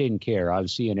I didn't care. I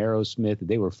was seeing Aerosmith.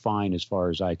 They were fine as far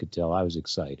as I could tell. I was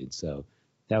excited. So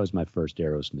that was my first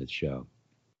Aerosmith show.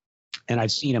 And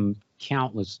I've seen them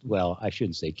well, I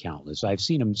shouldn't say countless. I've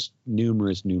seen them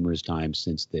numerous times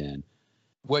since then.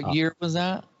 What year was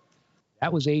that?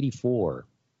 That was 84.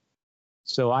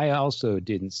 So I also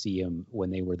didn't see them when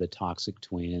they were the Toxic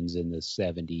Twins in the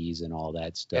 70s and all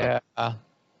that stuff. Yeah.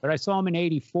 But I saw them in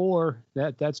 84.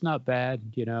 That's not bad,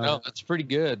 you know. No, that's pretty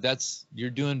good.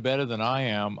 You're doing better than I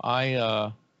am.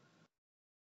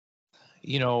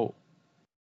 You know,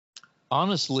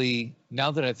 honestly, now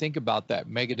that I think about that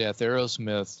Megadeth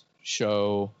Aerosmith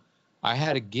show, I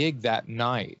had a gig that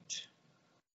night.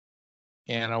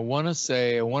 And I want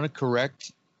to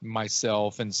correct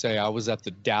myself and say I was at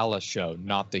the Dallas show,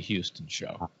 not the Houston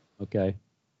show. Okay.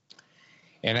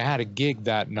 And I had a gig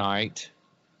that night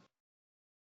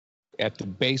at the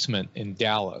Basement in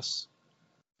Dallas.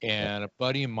 And a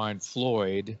buddy of mine,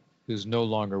 Floyd, who's no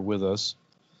longer with us,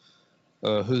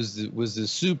 was this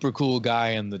super cool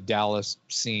guy in the Dallas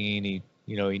scene. He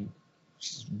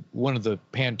one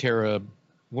of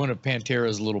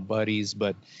Pantera's little buddies,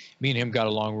 but me and him got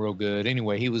along real good.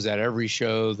 Anyway, he was at every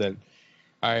show that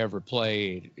I ever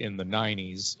played in the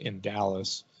 90s in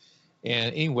Dallas.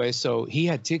 And anyway, so he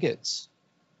had tickets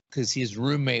because his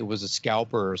roommate was a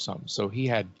scalper or something. So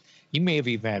he may have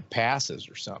even had passes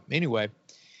or something. Anyway,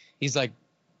 he's like,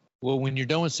 well, when you're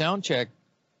done with sound check,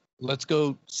 let's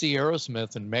go see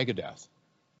Aerosmith and Megadeth.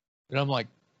 And I'm like,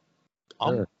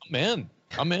 I'm in.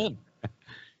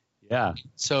 Yeah.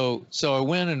 So I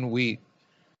went and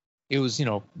it was, you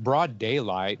know, broad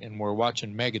daylight and we're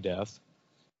watching Megadeth.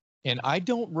 And I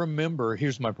don't remember,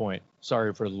 here's my point.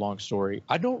 Sorry for the long story.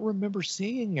 I don't remember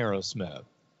seeing Aerosmith.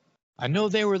 I know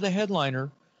they were the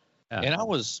headliner, and I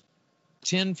was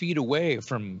 10 feet away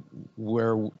from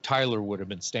where Tyler would have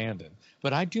been standing.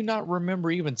 But I do not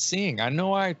remember even seeing. I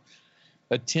know I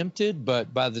attempted,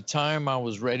 but by the time I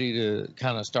was ready to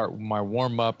kind of start my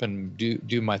warm up and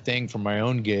do my thing for my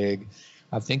own gig,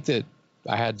 I think that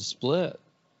I had to split.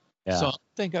 Yeah. So I don't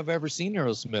think I've ever seen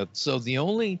Aerosmith. So the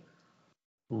only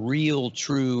real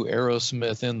true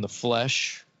Aerosmith in the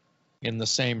flesh, in the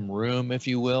same room, if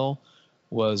you will,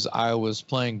 was I was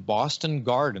playing Boston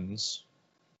Gardens.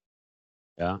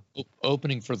 Yeah.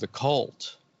 Opening for the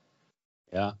Cult.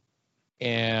 Yeah.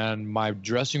 And my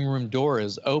dressing room door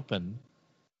is open,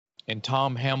 and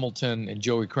Tom Hamilton and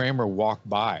Joey Kramer walk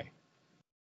by.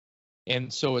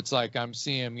 And so it's like I'm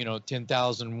seeing,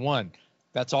 10,001.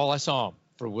 That's all I saw him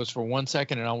for 1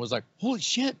 second, and I was like, holy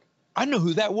shit, I know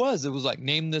who that was. It was like,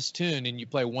 name this tune, and you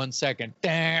play 1 second.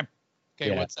 Damn.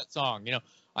 Okay, what's that song?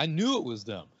 I knew it was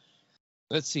them.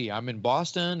 Let's see, I'm in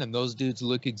Boston, and those dudes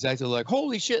look exactly like,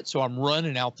 holy shit. So I'm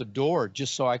running out the door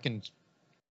just so I can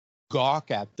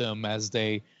gawk at them as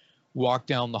they walk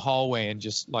down the hallway and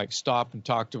just like stop and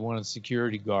talk to one of the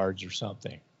security guards or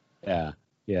something. Yeah.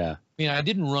 Yeah. I mean, I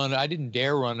didn't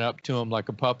dare run up to them like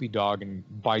a puppy dog and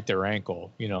bite their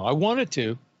ankle. I wanted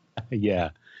to.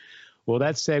 Yeah. Well,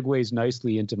 that segues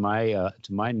nicely into my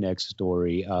to my next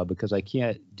story because I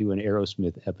can't do an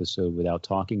Aerosmith episode without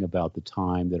talking about the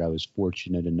time that I was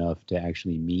fortunate enough to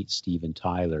actually meet Steven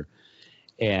Tyler.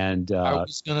 And I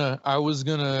was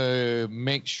gonna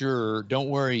make sure. Don't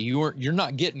worry, you're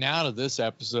not getting out of this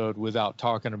episode without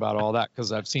talking about all that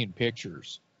because I've seen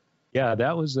pictures. yeah,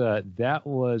 that was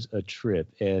a trip,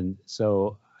 and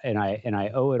so and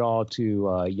I owe it all to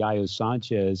Yayo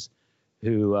Sanchez,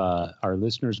 who our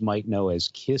listeners might know as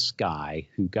Kiss Guy,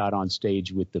 who got on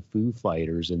stage with the Foo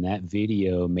Fighters, and that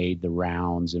video made the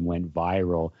rounds and went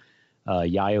viral.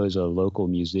 Yayo is a local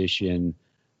musician.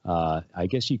 I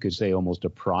guess you could say almost a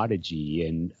prodigy.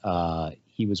 And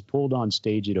he was pulled on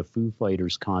stage at a Foo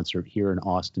Fighters concert here in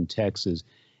Austin, Texas,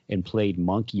 and played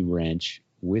Monkey Wrench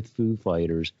with Foo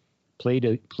Fighters, played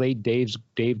Dave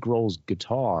Grohl's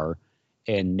guitar,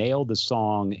 and nailed the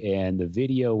song, and the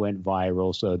video went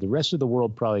viral. So the rest of the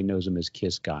world probably knows him as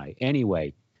Kiss Guy.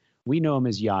 Anyway, we know him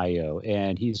as Yayo,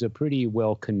 and he's a pretty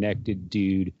well-connected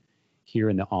dude here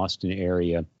in the Austin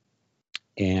area.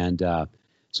 And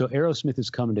so Aerosmith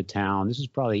is coming to town. This is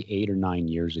probably 8 or 9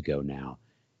 years ago now.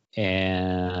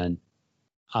 And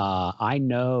I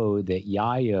know that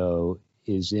Yayo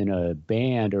is in a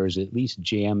band, or is at least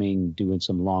jamming, doing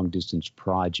some long distance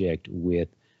project with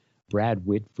Brad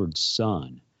Whitford's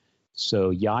son.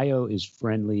 So Yayo is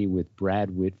friendly with Brad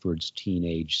Whitford's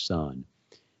teenage son.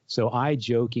 So I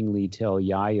jokingly tell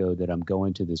Yayo that I'm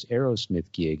going to this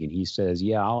Aerosmith gig, and he says,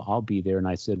 yeah, I'll be there. And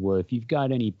I said, well, if you've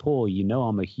got any pull, you know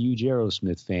I'm a huge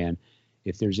Aerosmith fan.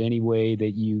 If there's any way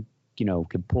that you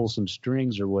can pull some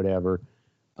strings or whatever,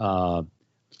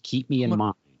 keep me in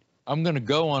mind. I'm going to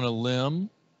go on a limb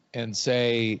and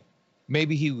say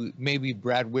maybe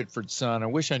Brad Whitford's son. I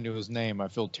wish I knew his name. I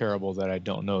feel terrible that I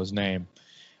don't know his name.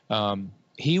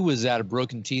 He was at a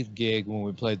Broken Teeth gig when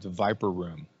we played the Viper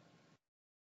Room.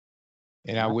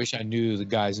 And I wish I knew the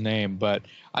guy's name, but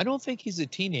I don't think he's a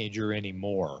teenager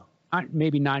anymore.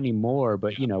 Maybe not anymore,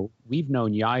 but we've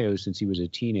known Yayo since he was a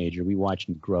teenager. We watched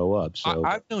him grow up. So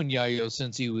I've known Yayo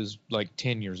since he was like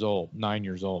 9 years old.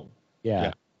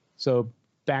 Yeah. So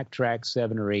backtrack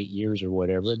 7 or 8 years or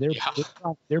whatever.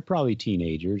 They're probably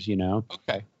teenagers,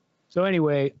 Okay. So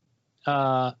anyway,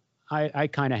 I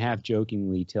kind of half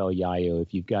jokingly tell Yayo,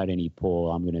 if you've got any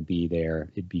pull, I'm going to be there.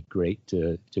 It'd be great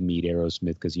to meet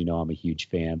Aerosmith because I'm a huge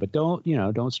fan. But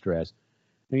don't stress.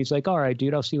 And he's like, all right,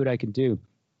 dude, I'll see what I can do.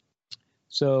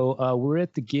 So we're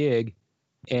at the gig,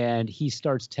 and he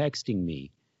starts texting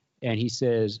me, and he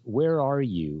says, where are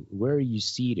you? Where are you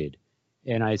seated?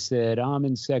 And I said, I'm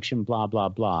in section blah, blah,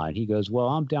 blah. And he goes, well,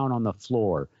 I'm down on the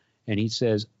floor. And he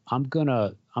says, I'm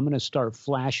gonna start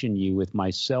flashing you with my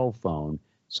cell phone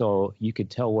so you could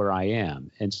tell where I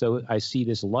am. And so I see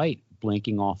this light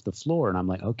blinking off the floor, and I'm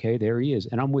like, okay, there he is.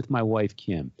 And I'm with my wife,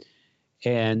 Kim.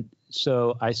 And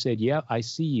so I said, yeah, I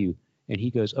see you. And he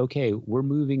goes, okay, we're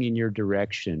moving in your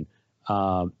direction.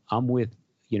 I'm with,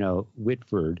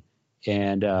 Whitford,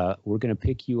 and we're going to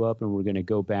pick you up, and we're going to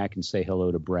go back and say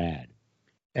hello to Brad.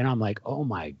 And I'm like, oh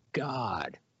my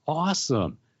God,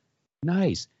 awesome.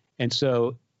 Nice. And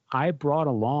so I brought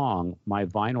along my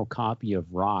vinyl copy of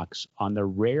Rocks on the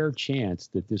rare chance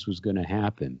that this was going to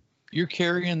happen. You're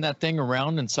carrying that thing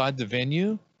around inside the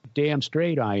venue? Damn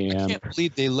straight I am. I can't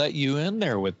believe they let you in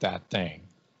there with that thing.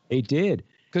 They did.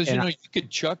 Because, you could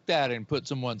chuck that and put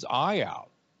someone's eye out.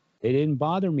 They didn't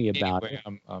bother me about it.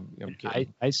 I'm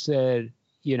kidding. I said,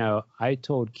 I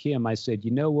told Kim, I said,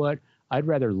 you know what? I'd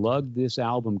rather lug this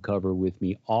album cover with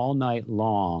me all night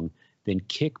long than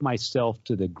kick myself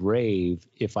to the grave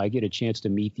if I get a chance to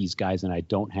meet these guys and I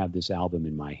don't have this album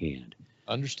in my hand.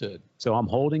 Understood. So I'm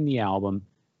holding the album.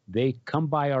 They come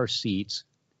by our seats.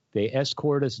 They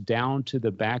escort us down to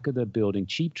the back of the building.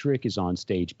 Cheap Trick is on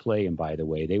stage playing, by the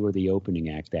way. They were the opening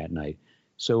act that night.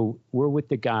 So we're with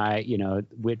the guy,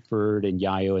 Whitford and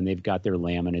Yayo, and they've got their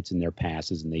laminates and their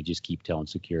passes, and they just keep telling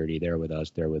security, they're with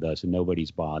us, and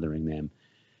nobody's bothering them.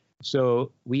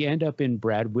 So we end up in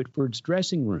Brad Whitford's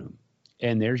dressing room,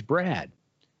 and there's Brad.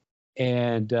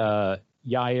 And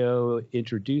Yayo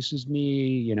introduces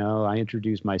me, I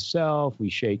introduce myself, we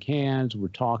shake hands, we're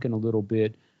talking a little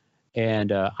bit.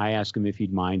 And I asked him if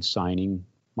he'd mind signing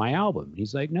my album.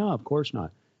 He's like, no, of course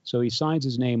not. So he signs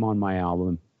his name on my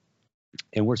album.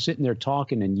 And we're sitting there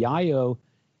talking, and Yayo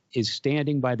is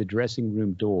standing by the dressing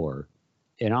room door,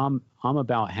 and I'm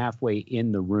about halfway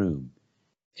in the room.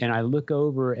 And I look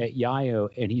over at Yayo,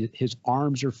 and his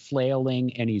arms are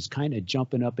flailing, and he's kind of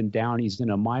jumping up and down. He's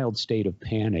in a mild state of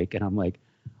panic. And I'm like,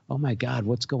 oh my God,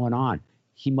 what's going on?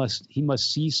 He must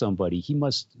see somebody.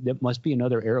 There must be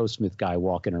another Aerosmith guy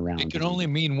walking around. It can only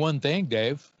mean one thing,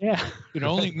 Dave. Yeah. It can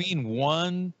only mean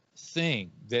one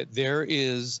thing that there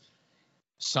is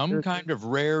some kind of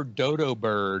rare dodo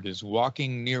bird is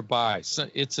walking nearby. So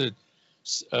it's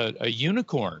a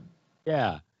unicorn.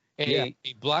 Yeah. A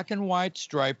black and white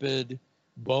striped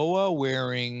boa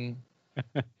wearing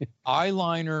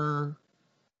eyeliner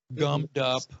gummed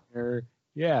up.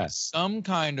 Yeah. Some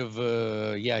kind of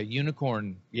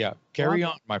unicorn. Yeah. Carry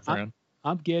on, my friend.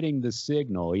 I'm getting the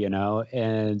signal, you know,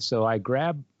 and so I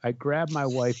grab my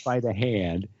wife by the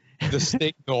hand. The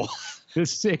signal. The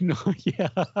signal, yeah.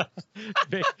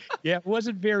 Yeah, it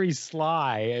wasn't very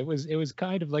sly. It was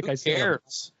kind of like I said,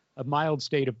 a mild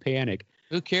state of panic.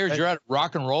 Who cares? You're at a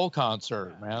rock and roll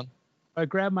concert, man. I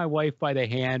grab my wife by the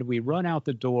hand. We run out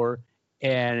the door,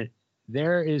 and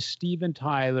there is Steven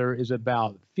Tyler is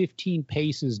about 15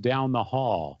 paces down the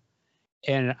hall.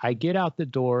 And I get out the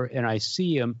door, and I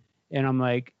see him, and I'm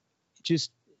like,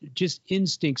 just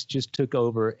instincts just took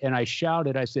over. And I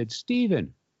shouted, I said,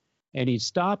 Steven. And he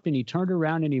stopped, and he turned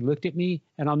around, and he looked at me,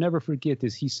 and I'll never forget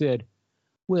this. He said,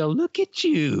 well, look at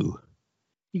you.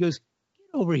 He goes,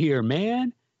 get over here,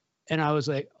 man. And I was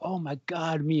like, oh, my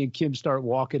God. Me and Kim start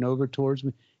walking over towards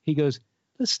me. He goes,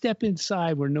 let's step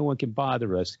inside where no one can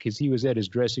bother us, because he was at his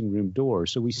dressing room door.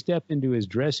 So we step into his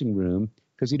dressing room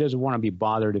because he doesn't want to be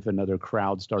bothered if another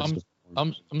crowd starts to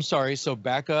form. I'm sorry. So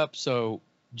back up. So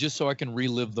just so I can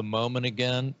relive the moment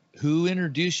again, who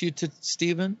introduced you to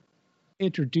Steven?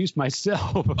 Introduced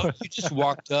myself. Oh, you just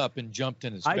walked up and jumped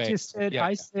in his face.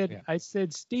 I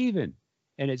said, Steven.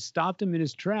 And it stopped him in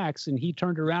his tracks. And he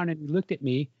turned around and he looked at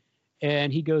me.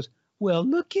 And he goes, well,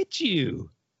 look at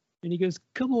you. And he goes,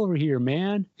 come over here,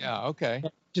 man. Yeah, okay.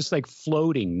 Just like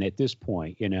floating at this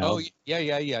point, you know. Oh,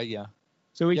 yeah.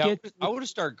 So I would have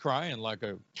started crying like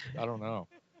I don't know.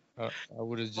 I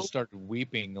would have just started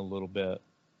weeping a little bit.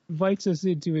 Invites us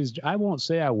into his, I won't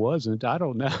say I wasn't. I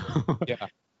don't know. Yeah.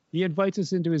 He invites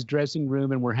us into his dressing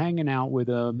room, and we're hanging out with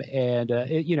him. And,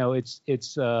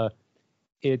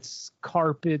 it's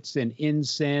carpets and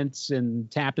incense and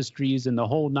tapestries and the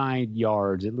whole 9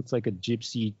 yards. It looks like a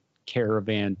gypsy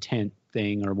caravan tent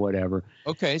thing or whatever.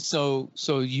 Okay, so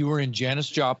you were in Janis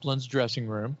Joplin's dressing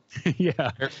room.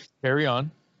 Yeah. Carry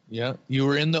on. Yeah, you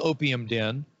were in the opium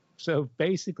den. So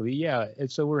basically, yeah.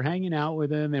 And so we're hanging out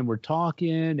with him, and we're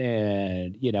talking,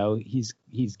 and, you know, he's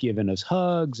giving us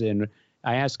hugs, and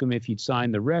I asked him if he'd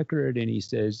signed the record, and he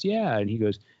says, yeah. And he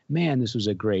goes, man, this was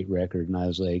a great record. And I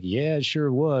was like, yeah, it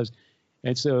sure was.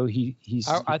 And so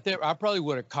I probably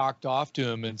would have cocked off to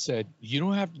him and said, you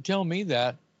don't have to tell me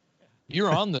that.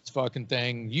 You're on this fucking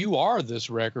thing. You are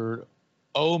this record.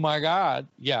 Oh my God.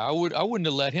 Yeah, I wouldn't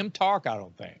have let him talk, I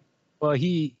don't think. Well,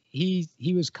 he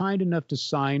was kind enough to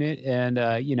sign it, and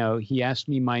he asked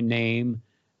me my name,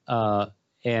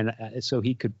 and so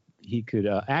he could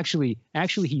actually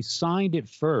he signed it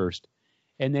first,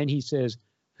 and then he says,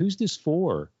 who's this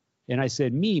for? And I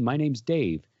said, me, my name's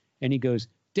Dave. And he goes,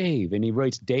 Dave, and he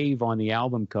writes Dave on the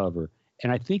album cover.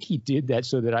 And I think he did that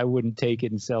so that I wouldn't take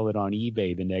it and sell it on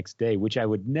eBay the next day, which I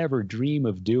would never dream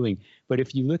of doing. But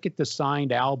if you look at the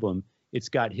signed album, it's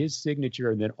got his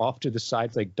signature, and then off to the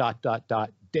side, it's like ...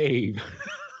 Dave.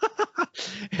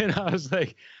 And I was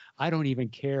like, I don't even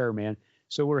care, man.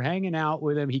 So we're hanging out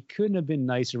with him. He couldn't have been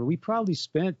nicer. We probably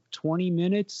spent 20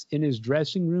 minutes in his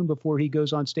dressing room before he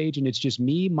goes on stage, and it's just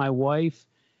me, my wife,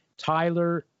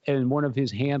 Tyler, and one of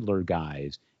his handler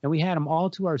guys. And we had him all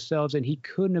to ourselves, and he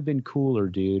couldn't have been cooler,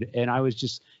 dude. And I was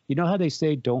just, you know how they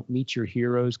say don't meet your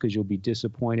heroes because you'll be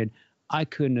disappointed? I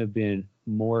couldn't have been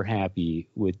more happy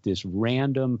with this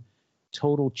random,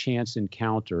 total chance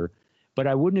encounter. But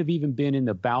I wouldn't have even been in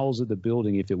the bowels of the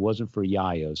building if it wasn't for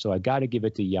Yayo. So I got to give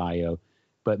it to Yayo.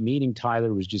 But meeting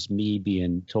Tyler was just me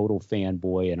being total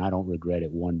fanboy, and I don't regret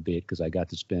it one bit because I got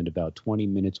to spend about 20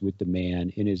 minutes with the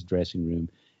man in his dressing room,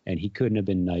 and he couldn't have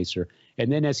been nicer.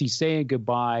 And then as he's saying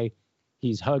goodbye,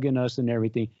 he's hugging us and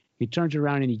everything. He turns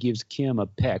around and he gives Kim a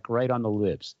peck right on the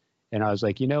lips. And I was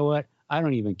like, you know what? I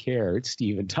don't even care. It's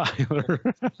Steven Tyler.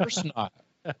 Of course not.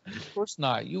 Of course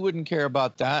not. You wouldn't care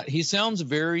about that. He sounds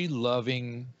very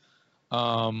loving.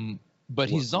 But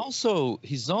he's also,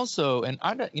 and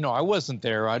I wasn't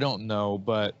there. I don't know,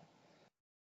 but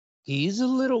he's a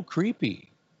little creepy.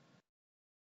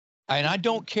 And I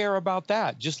don't care about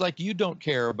that. Just like you don't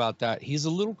care about that. He's a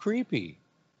little creepy.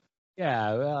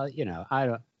 Yeah. Well,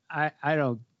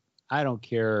 I don't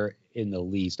care in the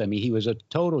least. I mean, he was a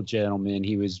total gentleman.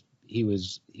 He was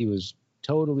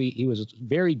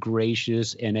very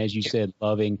gracious. And as you said,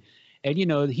 loving. And,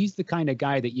 he's the kind of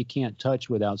guy that you can't touch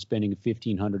without spending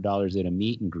 $1,500 at a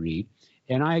meet and greet.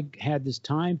 And I had this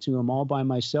time to him all by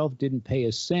myself, didn't pay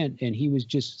a cent. And he was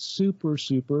just super,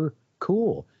 super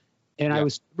cool. And I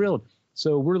was thrilled.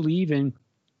 So we're leaving.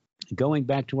 going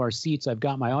back to our seats, I've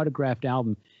got my autographed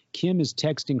album. Kim is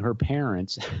texting her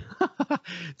parents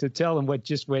to tell them what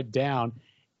just went down.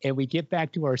 And we get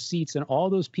back to our seats, and all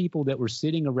those people that were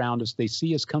sitting around us, they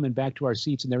see us coming back to our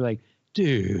seats, and they're like,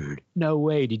 dude, no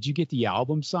way. Did you get the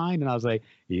album signed? And I was like,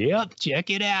 yep, check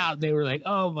it out. They were like,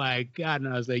 oh, my God.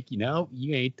 And I was like,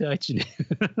 you ain't touching it.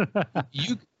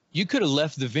 You could have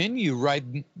left the venue right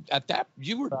at that.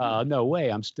 You were no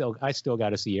way. I still got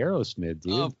to see Aerosmith,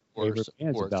 dude. Of course.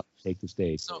 About to take the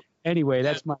stage. So, anyway,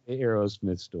 that's my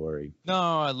Aerosmith story.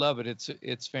 No, I love it.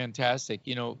 It's fantastic.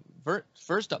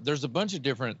 First up, there's a bunch of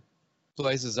different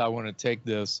places I want to take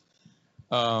this.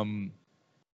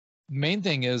 Main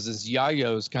thing is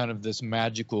Yayo is kind of this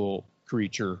magical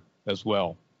creature as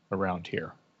well around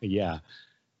here. Yeah.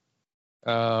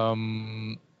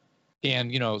 And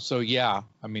so yeah,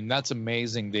 I mean, that's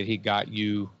amazing that he got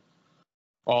you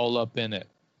all up in it.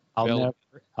 I'll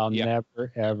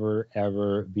never, ever,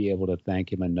 ever be able to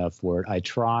thank him enough for it. I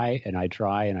try and I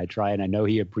try and I try, and I know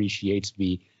he appreciates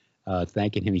me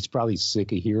thanking him. He's probably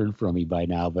sick of hearing from me by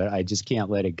now, but I just can't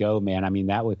let it go, man. I mean,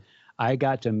 I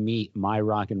got to meet my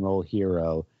rock and roll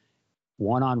hero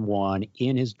one-on-one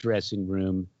in his dressing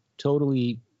room,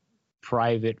 totally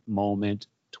private moment,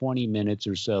 20 minutes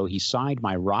or so. He signed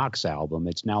my Rocks album.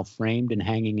 It's now framed and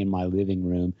hanging in my living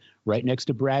room right next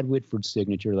to Brad Whitford's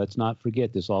signature. Let's not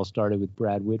forget, this all started with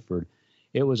Brad Whitford.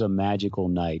 It was a magical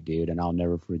night, dude, and I'll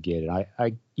never forget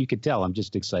it. You could tell I'm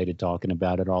just excited talking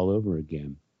about it all over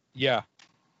again. Yeah.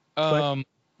 But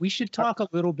we should talk a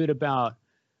little bit about,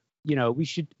 we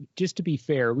should, just to be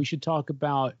fair, we should talk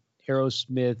about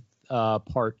Aerosmith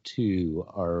part 2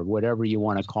 or whatever you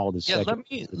want to call the second.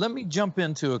 Let me jump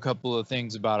into a couple of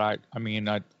things about I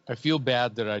feel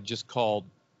bad that I just called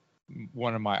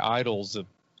one of my idols a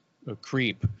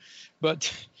creep,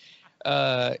 but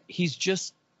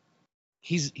he's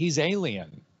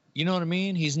alien. You know what I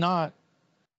mean? He's not.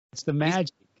 It's the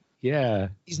magic. Yeah.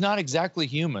 He's not exactly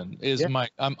human.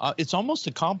 It's almost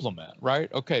a compliment,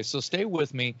 right? Okay, so stay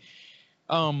with me.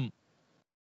 I'm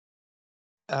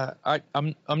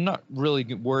not really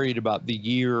worried about the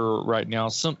year right now.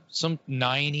 Some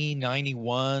 90,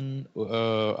 91.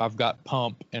 I've got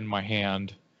Pump in my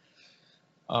hand.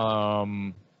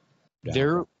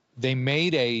 They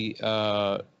made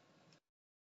a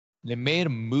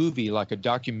movie, like a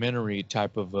documentary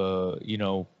type of a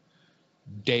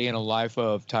day in a life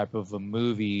of type of a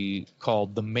movie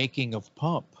called The Making of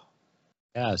Pump.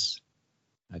 Yes.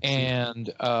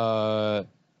 And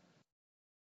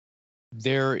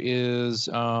there is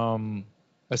a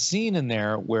scene in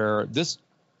there where this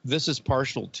is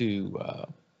partial to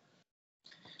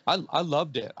I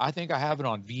loved it. I think I have it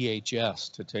on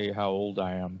VHS, to tell you how old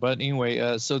I am. But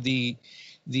anyway, so the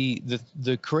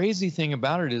crazy thing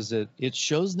about it is that it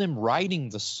shows them writing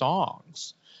the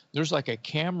songs. There's like a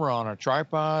camera on a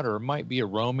tripod, or it might be a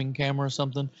roaming camera or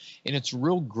something, and it's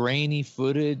real grainy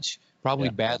footage, probably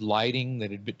bad lighting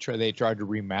that they tried to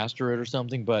remaster it or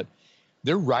something. But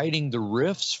they're writing the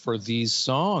riffs for these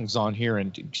songs on here,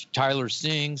 and Tyler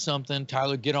sings something,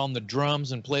 Tyler get on the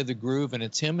drums and play the groove, and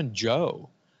it's him and Joe.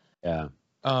 Yeah.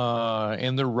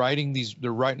 And they're writing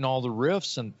all the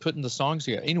riffs and putting the songs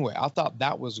together. Anyway, I thought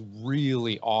that was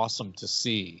really awesome to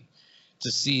see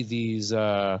these,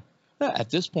 at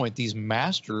this point, these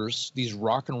masters, these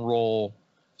rock and roll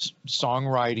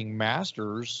songwriting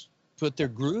masters put their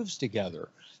grooves together.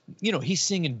 He's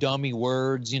singing dummy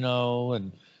words,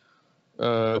 and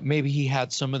maybe he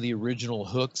had some of the original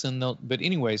hooks but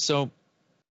anyway, so,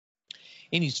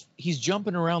 and he's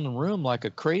jumping around the room like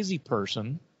a crazy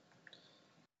person.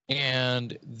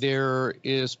 And there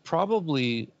is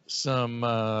probably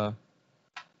some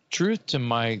truth to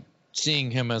my seeing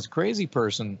him as a crazy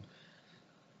person,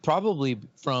 probably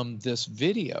from this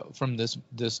video, from this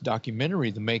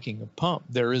documentary, The Making of Pump.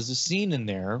 There is a scene in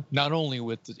there, not only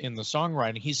in the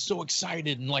songwriting, he's so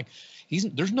excited and like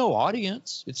there's no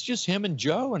audience. It's just him and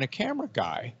Joe and a camera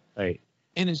guy. Right.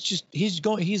 And it's just he's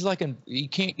like doing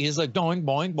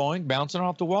boing boing, bouncing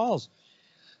off the walls.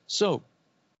 So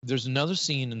there's another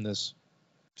scene in this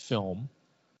film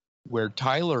where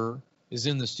Tyler is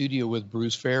in the studio with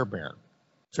Bruce Fairbairn.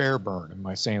 Am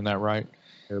I saying that right?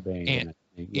 Fairbairn.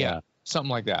 Yeah,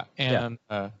 something like that. And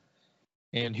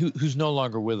and who's no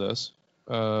longer with us.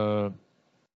 I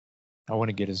want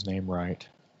to get his name right.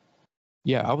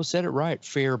 Yeah, I said it right.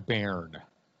 Fairbairn.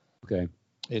 Okay.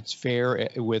 It's Fair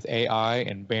with AI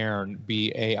and Bairn,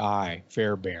 B-A-I,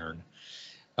 Fairbairn.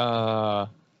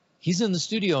 He's in the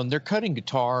studio and they're cutting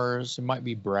guitars. It might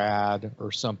be Brad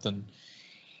or something.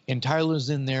 And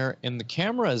Tyler's in there and the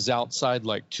camera is outside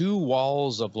like two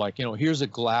walls of like, here's a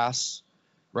glass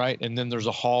right? And then there's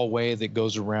a hallway that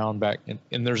goes around back,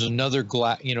 and there's another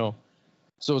glass,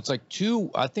 so it's like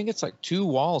I think it's like two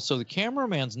walls. So the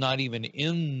cameraman's not even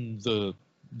in the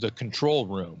control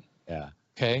room. Yeah.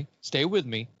 Okay. Stay with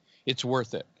me. It's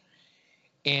worth it.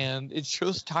 And it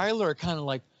shows Tyler kind of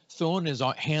like throwing his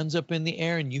hands up in the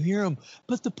air, and you hear him,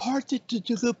 but the part that he's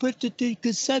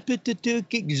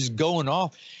just going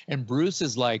off. And Bruce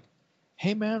is like,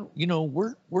 hey man,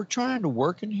 we're trying to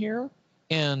work in here,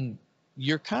 and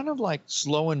you're kind of like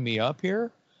slowing me up here,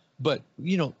 but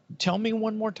tell me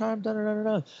one more time. Da, da, da,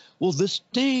 da. Well, this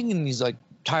thing, and he's like,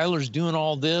 Tyler's doing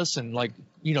all this and like,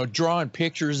 drawing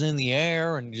pictures in the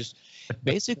air and just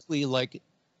basically like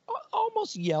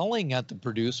almost yelling at the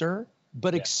producer,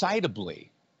 but excitably,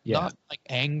 not like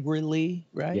angrily,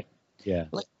 right? Yeah.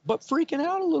 Like, but freaking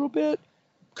out a little bit.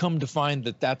 Come to find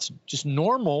that that's just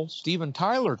normal Steven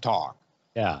Tyler talk.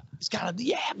 Yeah. It's kind of,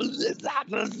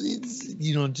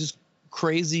 just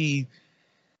crazy.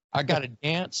 I got to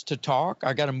dance to talk.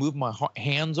 I got to move my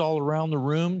hands all around the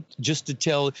room just to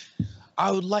tell,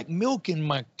 I would like milk in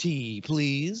my tea,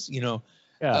 please.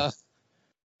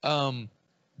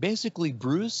 Basically,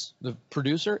 Bruce, the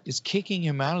producer, is kicking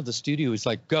him out of the studio. He's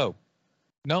like, go.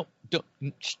 No, don't.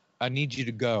 I need you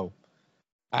to go.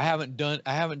 I haven't done.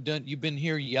 You've been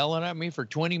here yelling at me for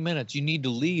 20 minutes. You need to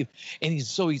leave. And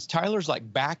Tyler's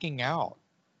like backing out.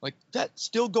 Like that's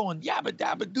still going, yabba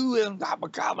dabba doo,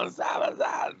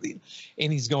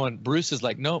 and he's going, Bruce is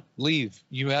like, nope, leave.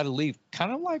 You had to leave.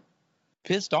 Kind of like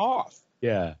pissed off.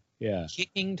 Yeah.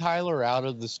 Kicking Tyler out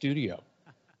of the studio.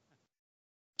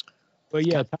 But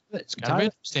yeah, it's kind of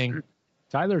interesting.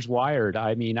 Tyler's wired.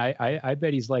 I mean, I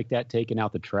bet he's like that taking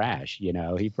out the trash.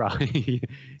 He probably.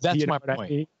 That's my point. I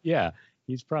mean? Yeah,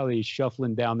 he's probably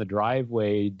shuffling down the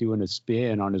driveway, doing a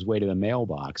spin on his way to the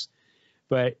mailbox.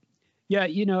 But yeah, I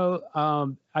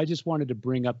just wanted to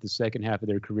bring up the second half of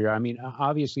their career. I mean,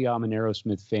 obviously, I'm an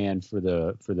Aerosmith fan for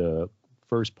the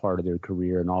first part of their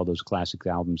career and all those classic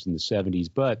albums in the '70s.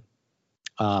 But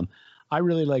I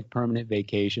really like Permanent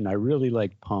Vacation. I really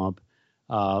like Pump.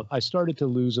 I started to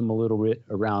lose them a little bit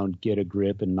around Get a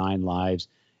Grip and Nine Lives.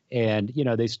 And,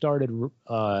 they started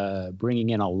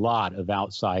bringing in a lot of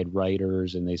outside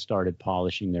writers, and they started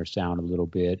polishing their sound a little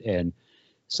bit. And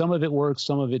some of it works,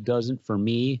 some of it doesn't for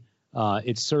me.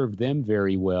 It served them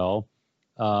very well.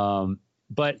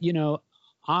 But,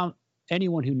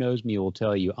 anyone who knows me will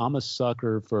tell you I'm a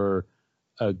sucker for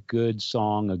a good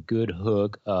song, a good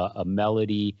hook, a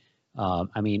melody.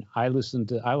 I mean, I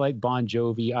like Bon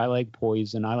Jovi, I like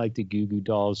Poison, I like the Goo Goo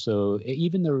Dolls. So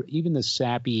even the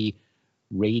sappy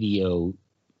radio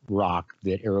rock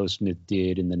that Aerosmith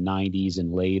did in the '90s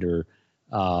and later,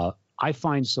 I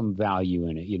find some value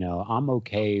in it. I'm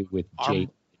okay with Jake.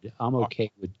 I'm okay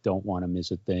with Don't Want to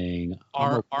Miss a Thing.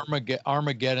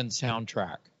 Armageddon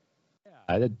soundtrack.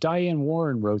 Yeah, Diane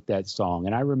Warren wrote that song,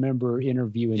 and I remember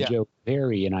interviewing Joe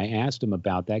Perry, and I asked him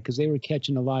about that because they were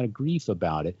catching a lot of grief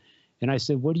about it. And I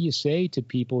said, what do you say to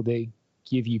people that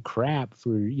give you crap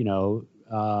for, using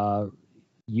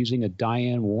a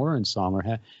Diane Warren song?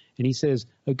 And he says,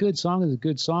 a good song is a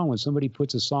good song. When somebody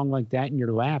puts a song like that in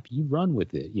your lap, you run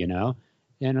with it, And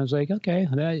I was like, okay,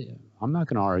 I'm not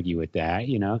going to argue with that,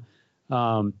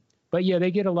 But yeah,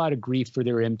 they get a lot of grief for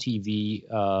their MTV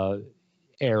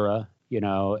era,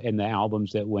 and the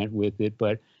albums that went with it.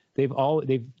 But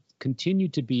they've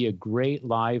continued to be a great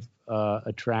live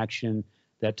attraction.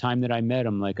 That time that I met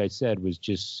them, like I said, was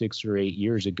just 6 or 8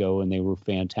 years ago, and they were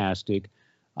fantastic.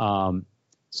 So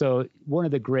one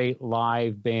of the great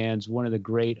live bands, one of the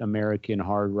great American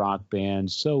hard rock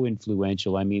bands, so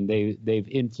influential. I mean, they've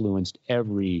influenced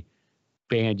every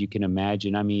band you can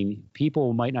imagine. I mean,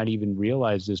 people might not even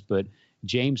realize this, but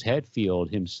James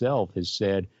Hetfield himself has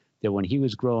said that when he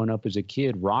was growing up as a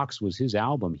kid, Rocks was his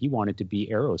album. He wanted to be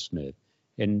Aerosmith.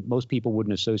 And most people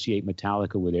wouldn't associate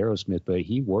Metallica with Aerosmith, but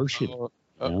he worshipped.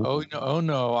 Oh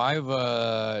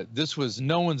no! This was,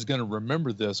 no one's going to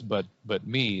remember this, but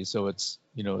me. So it's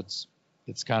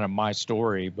kind of my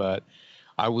story. But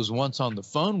I was once on the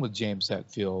phone with James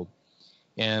Hetfield,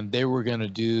 and they were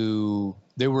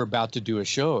about to do a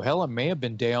show. Hell, it may have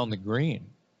been Day on the Green,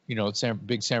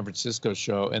 big San Francisco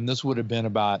show, and this would have been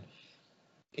about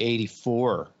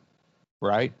 '84,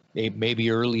 right?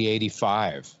 Maybe early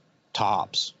 '85,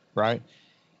 tops, right?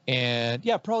 And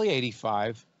yeah, probably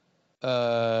 '85.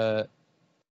 And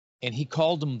he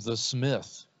called him the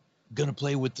Smith, gonna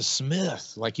play with the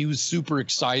Smith. Like he was super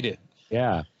excited.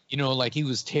 Yeah. Like he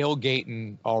was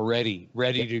tailgating already,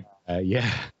 ready to,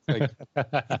 like,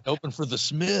 open for the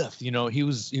Smith. He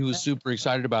was super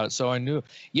excited about it. So I knew,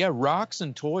 Rocks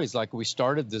and Toys, like we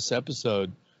started this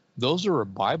episode, those are a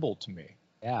Bible to me.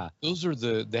 Yeah. Those are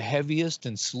the heaviest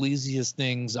and sleaziest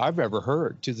things I've ever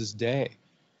heard to this day,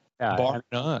 Yeah. bar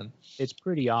none. It's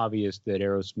pretty obvious that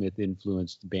Aerosmith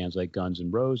influenced bands like Guns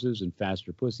N' Roses and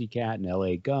Faster Pussycat and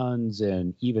L.A. Guns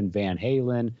and even Van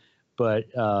Halen. But,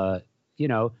 you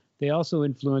know, they also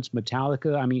influenced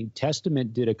Metallica. I mean,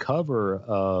 Testament did a cover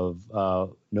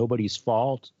of Nobody's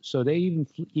Fault. So they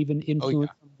even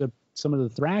influenced some of the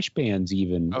thrash bands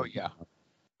even. Oh, yeah.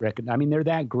 I mean, they're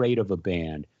that great of a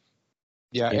band.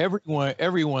 Yeah,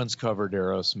 everyone's covered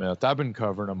Aerosmith. I've been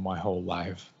covering them my whole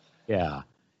life. Yeah.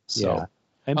 So, yeah.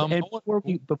 And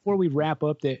before we wrap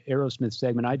up the Aerosmith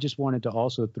segment, I just wanted to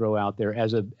also throw out there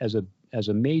as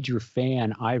a major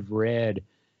fan, I've read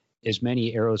as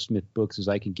many Aerosmith books as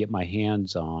I can get my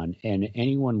hands on, and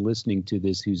anyone listening to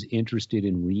this who's interested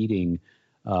in reading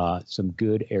some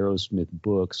good Aerosmith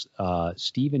books,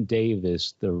 Stephen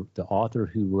Davis, the author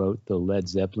who wrote the Led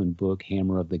Zeppelin book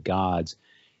Hammer of the Gods,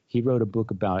 he wrote a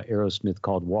book about Aerosmith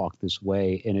called Walk This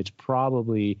Way, and it's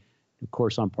probably, of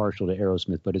course, I'm partial to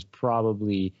Aerosmith, but it's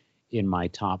probably in my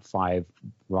top 5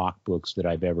 rock books that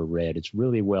I've ever read. It's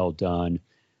really well done.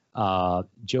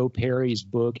 Joe Perry's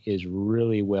book is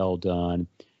really well done.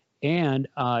 And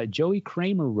Joey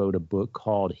Kramer wrote a book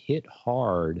called Hit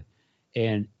Hard,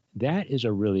 and that is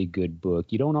a really good book.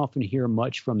 You don't often hear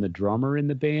much from the drummer in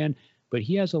the band, but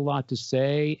he has a lot to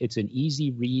say. It's an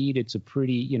easy read. It's a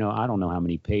pretty, I don't know how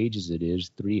many pages it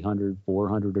is, 300,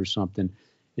 400 or something.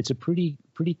 It's a pretty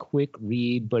quick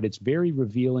read, but it's very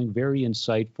revealing, very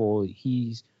insightful.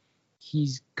 He's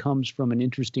comes from an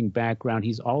interesting background.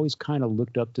 He's always kind of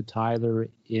looked up to Tyler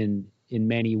in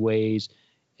many ways.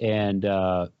 And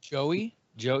Joey,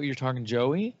 you're talking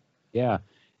Joey? Yeah.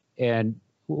 And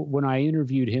when I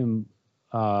interviewed him,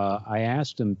 I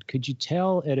asked him, could you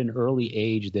tell at an early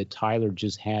age that Tyler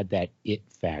just had that it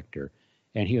factor?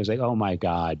 And he was like, oh my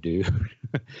God, dude.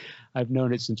 I've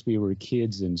known it since we were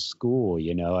kids in school,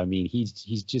 I mean,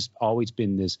 he's just always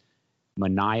been this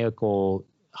maniacal,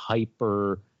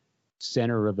 hyper,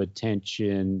 center of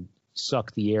attention,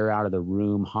 suck the air out of the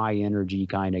room, high energy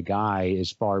kind of guy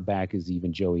as far back as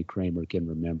even Joey Kramer can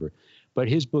remember. But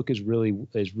his book is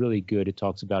really good. It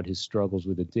talks about his struggles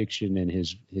with addiction and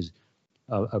his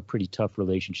a pretty tough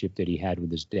relationship that he had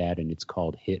with his dad, and it's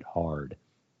called Hit Hard.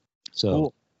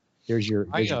 So there's your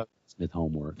Smith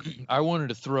homework. I wanted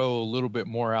to throw a little bit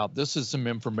more out. This is some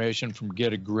information from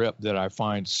Get a Grip that I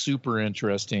find super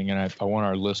interesting, and I want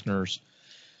our listeners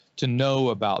to know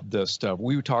about this stuff.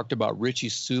 We talked about Richie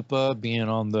Supa being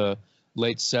on the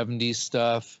late 70s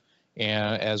stuff,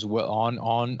 and as well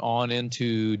on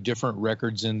into different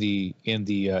records in the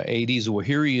 80s. Well,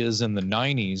 here he is in the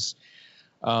 90s.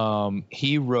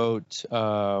 He wrote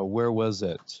where was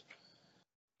it?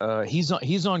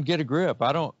 He's on Get a Grip.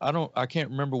 I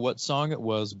can't remember what song it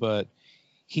was, but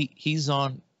he's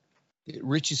on.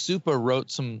 Richie Supa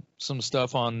wrote some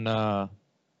stuff on.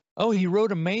 He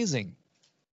wrote Amazing.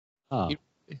 Oh,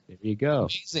 there you go.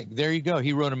 Amazing. There you go.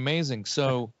 He wrote Amazing.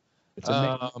 So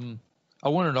I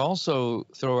wanted to also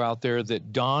throw out there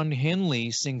that Don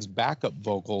Henley sings backup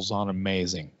vocals on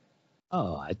Amazing.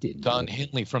 Oh, I didn't. Don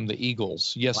Henley from the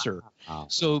Eagles. Yes, sir. Wow.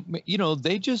 So,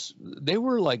 they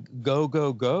were like, go,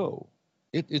 go, go.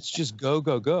 It's just go,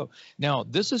 go, go. Now,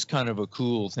 this is kind of a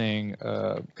cool thing,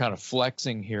 kind of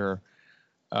flexing here,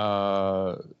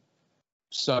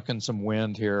 sucking some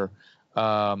wind here. Me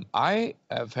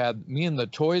and the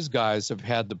Toys guys have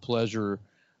had the pleasure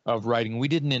of writing. We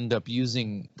didn't end up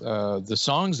using the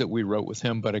songs that we wrote with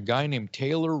him, but a guy named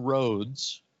Taylor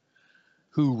Rhodes,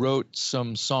 who wrote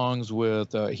some songs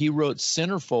with, he wrote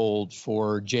Centerfold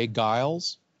for Jay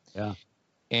Giles. Yeah.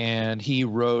 And he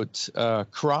wrote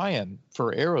Crying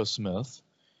for Aerosmith.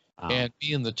 Wow. And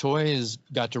me and the Toys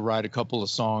got to write a couple of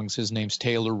songs. His name's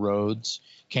Taylor Rhodes,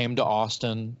 came to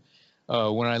Austin.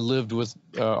 When I lived with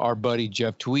our buddy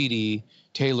Jeff Tweedy,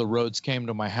 Taylor Rhodes came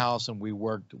to my house and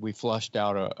we flushed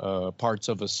out parts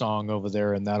of a song over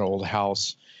there in that old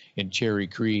house in Cherry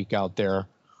Creek out there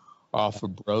off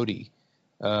of Brody.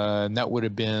 And that would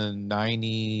have been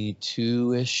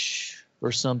 92-ish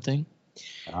or something.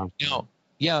 Now,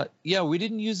 yeah, we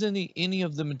didn't use any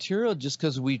of the material just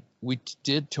because we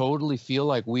did totally feel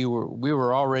like we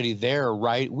were already there,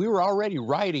 right? We were already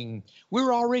writing. We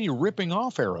were already ripping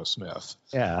off Aerosmith.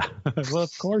 Yeah, well,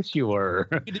 of course you were.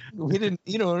 we didn't,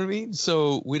 you know what I mean?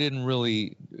 So we didn't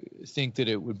really think that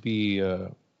it would be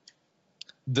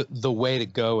the way to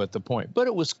go at the point. But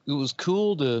it was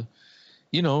cool to,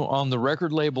 on the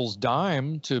record label's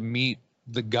dime to meet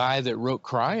the guy that wrote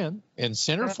Crying and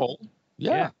Centerfold.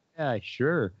 Yeah,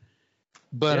 sure.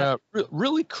 But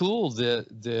really cool that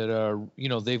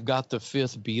they've got the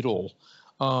fifth Beatle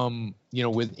you know,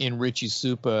 within Richie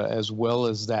Supa, as well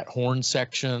as that horn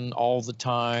section all the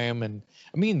time. And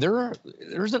I mean, they're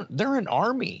an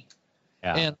army,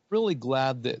 and really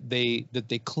glad that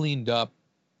they cleaned up,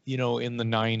 you know, in the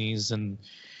 90s,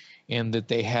 and that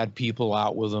they had people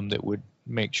out with them that would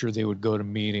make sure they would go to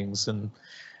meetings. And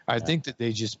I think that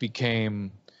they just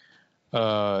became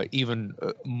even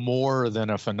more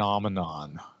than a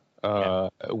phenomenon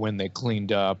when they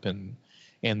cleaned up, and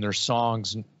their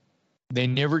songs, they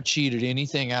never cheated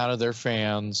anything out of their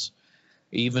fans,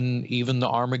 even the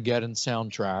Armageddon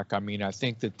soundtrack. I mean, I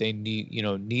think that they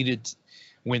needed,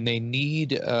 when they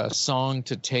need a song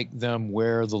to take them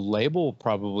where the label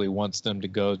probably wants them to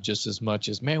go, just as much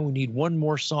as, man, we need one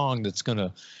more song that's going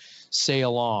to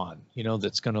sail on, you know,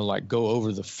 that's going to like go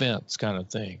over the fence kind of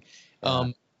thing.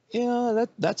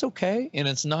 That's okay. And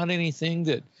it's not anything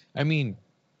that, I mean,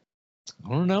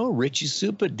 I don't know, Richie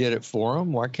Supa did it for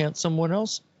him. Why can't someone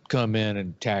else come in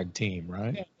and tag team,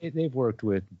 right? Yeah, they've worked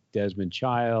with Desmond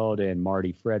Child and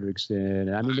Marty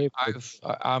Fredrickson. I mean,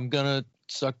 I'm gonna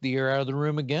suck the air out of the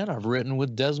room again. I've written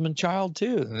with Desmond Child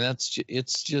too, and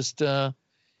it's just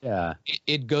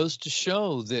it goes to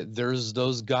show that there's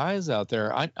those guys out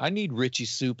there. I need Richie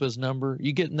Supa's number.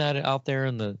 You getting that out there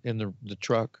in the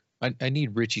truck? I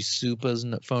need Richie Supa's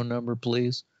phone number,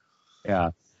 please.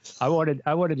 Yeah. I wanted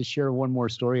to share one more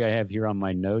story I have here on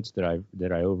my notes that I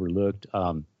overlooked.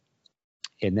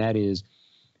 And that is,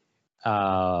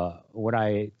 when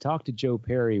I talked to Joe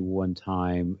Perry one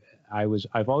time,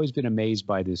 I've always been amazed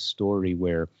by this story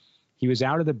where he was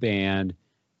out of the band.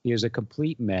 He was a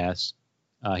complete mess.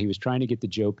 He was trying to get the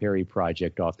Joe Perry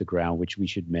Project off the ground, which we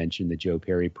should mention, the Joe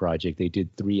Perry Project. They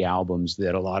did 3 albums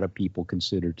that a lot of people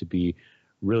consider to be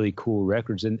really cool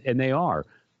records, and they are.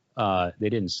 They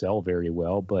didn't sell very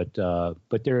well, but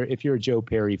they're, if you're a Joe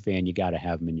Perry fan, you got to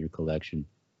have them in your collection.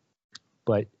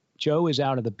 But Joe is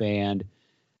out of the band.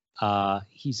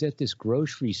 He's at this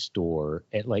grocery store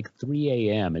at like 3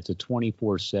 a.m. It's a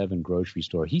 24/7 grocery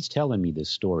store. He's telling me this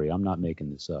story. I'm not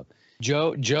making this up.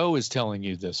 Joe is telling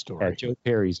you this story. Yeah, Joe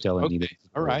Perry's telling me this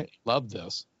story. All right. Love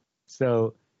this.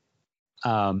 So,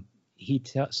 so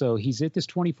he's at this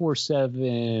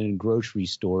 24/7 grocery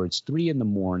store. It's 3 a.m,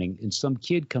 and some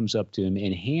kid comes up to him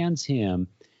and hands him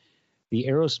the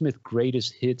Aerosmith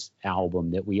Greatest Hits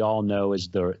album that we all know is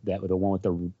the one with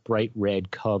the bright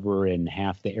red cover, and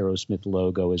half the Aerosmith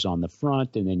logo is on the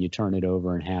front, and then you turn it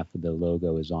over and half of the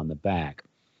logo is on the back.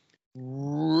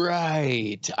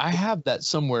 Right. I have that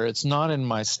somewhere. It's not in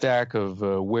my stack of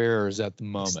wares at the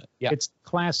moment. It's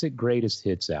classic Greatest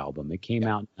Hits album. It came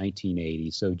out in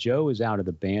 1980. So Joe is out of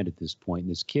the band at this point,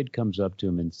 and this kid comes up to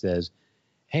him and says,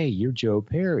 "Hey, you're Joe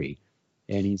Perry."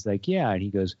 And he's like, "Yeah." And he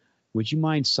goes, "Would you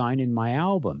mind signing my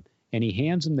album?" And he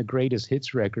hands him the Greatest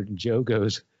Hits record, and Joe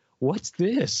goes, "What's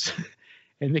this?"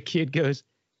 And the kid goes,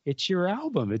 "It's your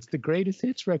album. It's the Greatest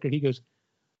Hits record." He goes,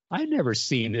 "I've never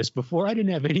seen this before. I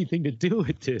didn't have anything to do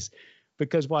with this."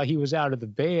 Because while he was out of the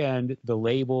band, the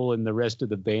label and the rest of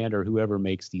the band, or whoever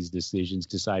makes these decisions,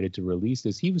 decided to release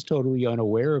this. He was totally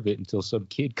unaware of it until some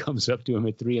kid comes up to him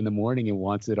at 3 a.m. and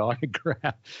wants it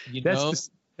autographed.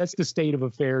 That's the state of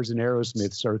affairs in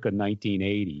Aerosmith circa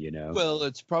 1980, you know. Well,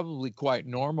 it's probably quite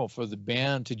normal for the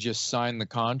band to just sign the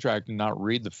contract and not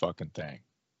read the fucking thing.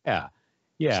 Yeah.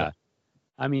 So,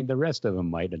 I mean, the rest of them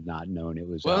might have not known it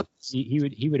was. Well, he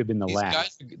would have been the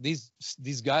last.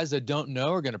 These guys that don't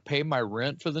know are going to pay my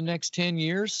rent for the next 10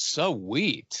 years.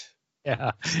 Sweet.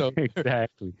 Yeah. So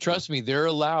exactly. Trust me, they're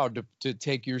allowed to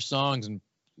take your songs and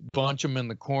bunch them in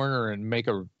the corner and make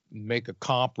a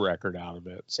comp record out of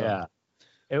it. So. Yeah.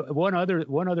 One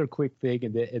other quick thing,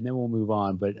 and then we'll move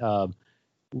on. But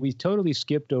we totally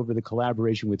skipped over the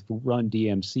collaboration with Run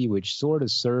DMC, which sort of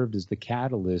served as the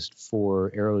catalyst for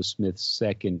Aerosmith's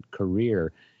second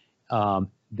career.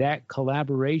 That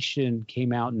collaboration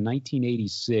came out in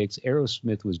 1986.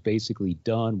 Aerosmith was basically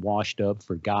done, washed up,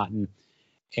 forgotten.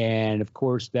 And, of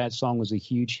course, that song was a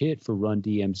huge hit for Run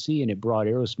DMC, and it brought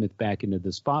Aerosmith back into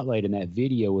the spotlight, and that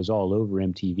video was all over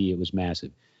MTV. It was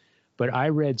massive. But I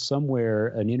read somewhere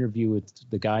an interview with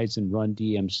the guys in Run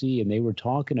DMC, and they were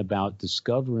talking about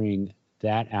discovering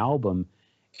that album,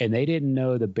 and they didn't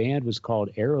know the band was called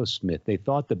Aerosmith. They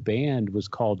thought the band was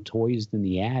called Toys in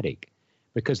the Attic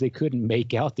because they couldn't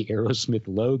make out the Aerosmith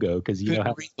logo because you know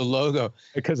how, read the logo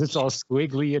because it's all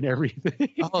squiggly and everything.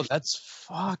 Oh, that's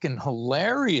fucking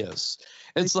hilarious.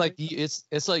 It's like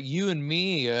you and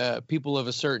me, people of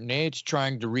a certain age,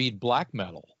 trying to read black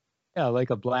metal. Yeah, like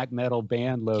a black metal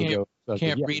band logo.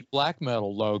 Can't read black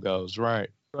metal logos, right?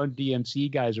 Run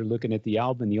DMC guys are looking at the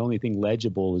album, and the only thing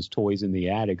legible is Toys in the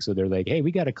Attic. So they're like, hey,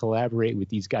 we got to collaborate with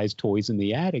these guys, Toys in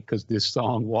the Attic, because this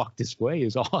song Walk This Way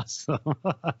is awesome.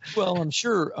 Well, I'm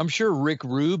sure Rick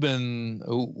Rubin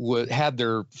had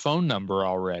their phone number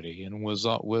already and was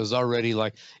already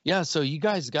like, yeah, so you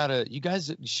guys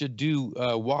should do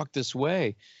Walk This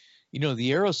Way. You know,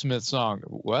 the Aerosmith song.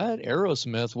 What?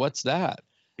 Aerosmith? What's that?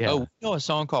 Yeah. Oh, we know a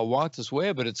song called Walk This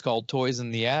Way, but it's called Toys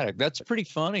in the Attic. That's pretty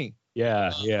funny.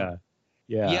 Yeah.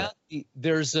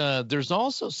 There's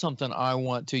also something I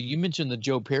want to. You mentioned the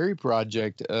Joe Perry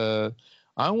project. I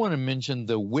want to mention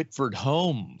the Whitford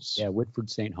Homes. Yeah, Whitford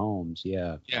St. Holmes.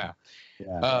 Yeah.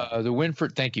 The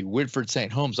Whitford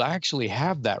St. Holmes. I actually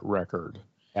have that record.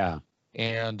 Yeah.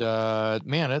 And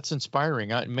man, that's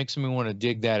inspiring. It makes me want to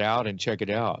dig that out and check it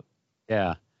out.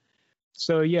 Yeah.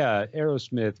 So yeah,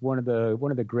 Aerosmith, one of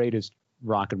the greatest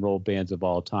rock and roll bands of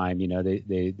all time. You know,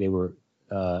 they were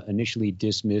initially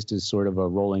dismissed as sort of a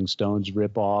Rolling Stones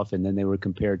ripoff, and then they were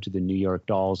compared to the New York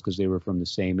Dolls because they were from the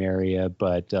same area.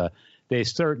 But they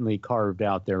certainly carved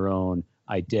out their own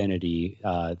identity.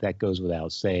 That goes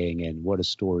without saying. And what a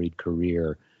storied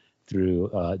career through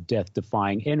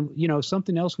death-defying. And, you know,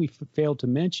 something else we failed to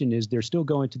mention is they're still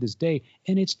going to this day,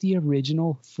 and it's the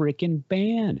original freaking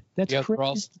band. That's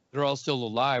crazy. They're all still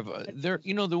alive. There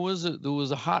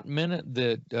was a hot minute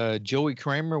that Joey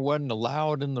Kramer wasn't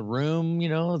allowed in the room. You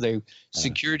know,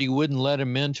 security wouldn't let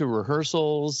him into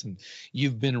rehearsals, and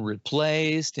you've been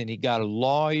replaced, and he got a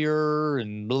lawyer,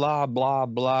 and blah blah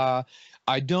blah.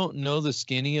 I don't know the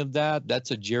skinny of that.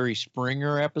 That's a Jerry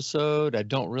Springer episode. I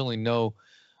don't really know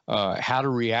how to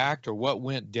react or what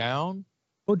went down.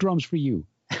 No drums for you.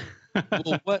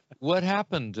 Well, what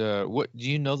happened? What do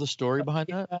you know the story behind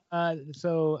that?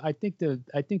 So I think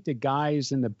the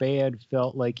guys in the band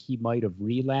felt like he might have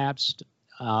relapsed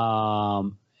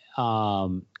on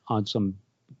some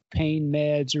pain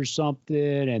meds or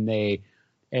something, and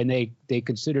they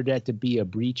considered that to be a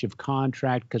breach of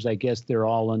contract because I guess they're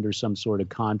all under some sort of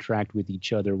contract with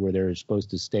each other where they're supposed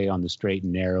to stay on the straight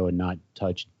and narrow and not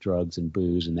touch drugs and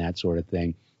booze and that sort of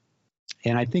thing.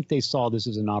 And I think they saw this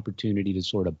as an opportunity to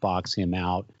sort of box him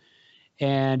out.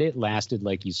 And it lasted,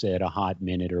 like you said, a hot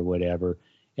minute or whatever.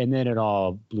 And then it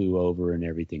all blew over and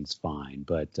everything's fine.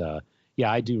 But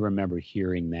yeah, I do remember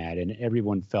hearing that. And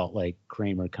everyone felt like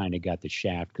Kramer kind of got the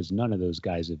shaft because none of those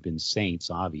guys have been saints,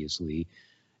 obviously.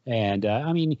 And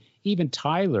I mean, even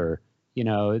Tyler, you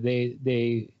know,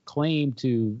 they claim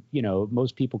to, you know,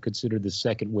 most people consider the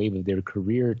second wave of their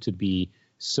career to be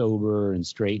sober and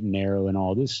straight and narrow and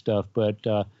all this stuff. But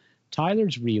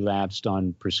Tyler's relapsed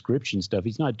on prescription stuff.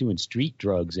 He's not doing street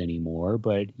drugs anymore.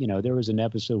 But, you know, there was an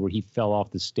episode where he fell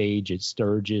off the stage at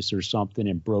Sturgis or something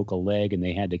and broke a leg and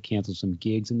they had to cancel some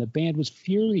gigs. And the band was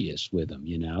furious with him,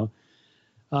 you know.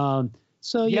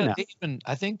 So, yeah,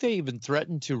 I think they even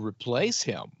threatened to replace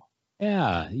him.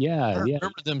 Yeah. I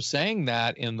remember them saying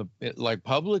that like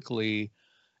publicly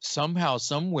somehow,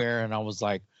 somewhere. And I was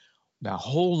like, now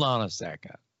hold on a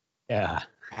second. Yeah.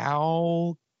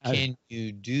 How can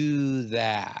you do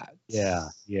that? Yeah.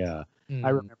 I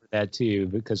remember that too,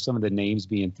 because some of the names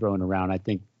being thrown around, I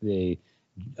think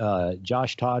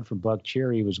Josh Todd from Buck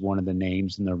Cherry was one of the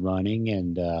names in the running.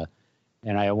 And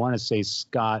I want to say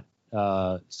Scott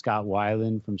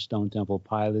Weiland from Stone Temple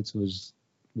Pilots was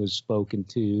spoken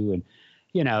to, and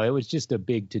you know, it was just a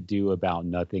big to do about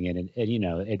nothing. And you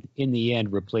know, in the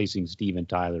end, replacing Steven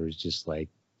Tyler is just like,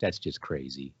 that's just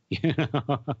crazy. You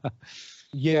know?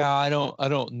 Yeah, I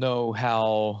don't know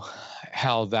how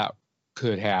that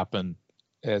could happen.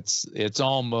 It's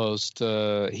almost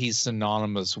he's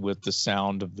synonymous with the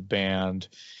sound of the band.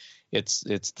 It's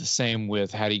the same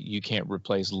with you can't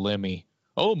replace Lemmy.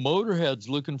 Oh, Motorhead's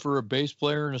looking for a bass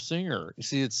player and a singer. You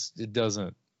see, it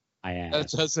doesn't. That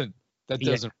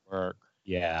doesn't work.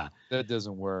 Yeah, that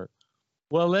doesn't work.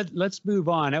 Well, let's move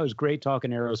on. That was great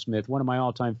talking Aerosmith, one of my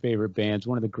all-time favorite bands,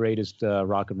 one of the greatest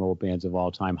rock and roll bands of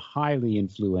all time, highly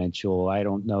influential. I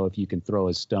don't know if you can throw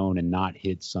a stone and not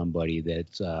hit somebody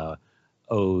that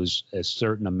owes a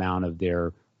certain amount of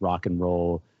their rock and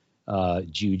roll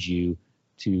juju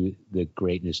to the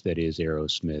greatness that is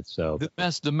Aerosmith. So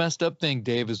the messed up thing,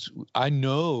 Dave, is I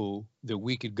know that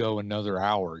we could go another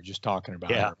hour just talking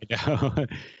about it. Yeah.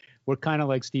 We're kind of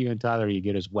like Steven Tyler. You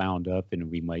get us wound up and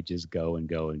we might just go and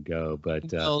go and go.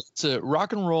 But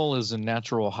rock and roll is a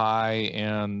natural high.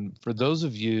 And for those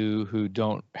of you who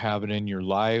don't have it in your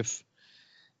life,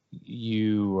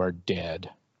 you are dead.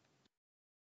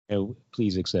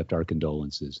 Please accept our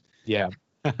condolences. Yeah.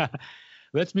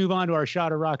 Let's move on to our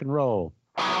shot of rock and roll.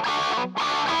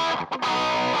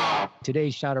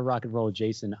 Today's shot of rock and roll,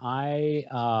 Jason. I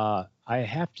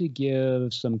have to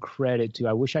give some credit to.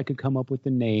 I wish I could come up with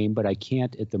the name, but I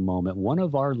can't at the moment. One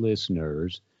of our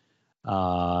listeners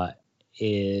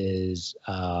is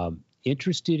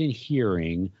interested in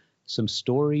hearing some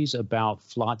stories about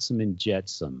Flotsam and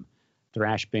Jetsam,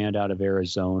 thrash band out of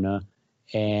Arizona.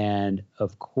 And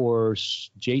of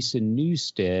course, Jason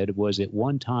Newsted was at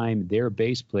one time their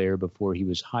bass player before he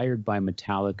was hired by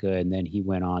Metallica. And then he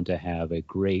went on to have a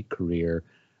great career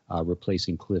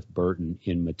replacing Cliff Burton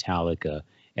in Metallica.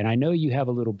 And I know you have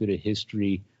a little bit of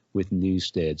history with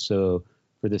Newsted. So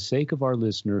for the sake of our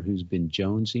listener who's been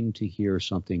jonesing to hear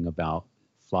something about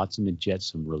Flotsam and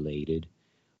Jetsam related,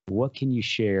 what can you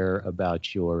share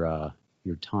about your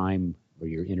time or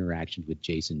your interactions with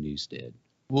Jason Newsted?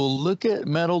 Well, look at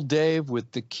Metal Dave with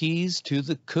the keys to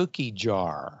the cookie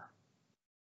jar.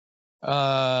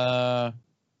 That's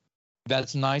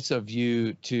nice of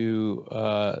you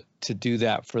to do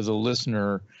that for the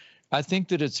listener. I think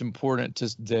that it's important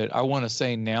that I want to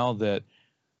say now that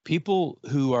people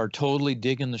who are totally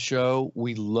digging the show,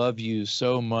 we love you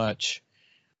so much.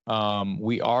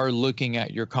 We are looking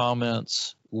at your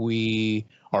comments. We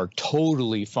are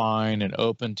totally fine and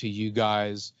open to you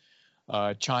guys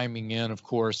chiming in, of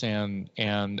course, and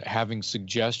having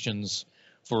suggestions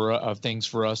of things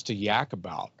for us to yak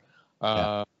about.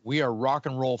 We are rock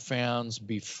and roll fans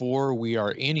before we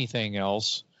are anything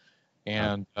else.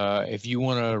 And if you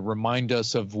want to remind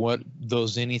us of what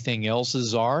those anything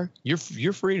else's are,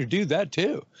 you're free to do that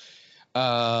too.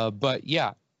 But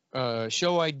yeah,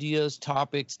 show ideas,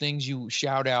 topics, things you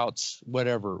shout outs,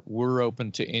 whatever. We're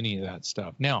open to any of that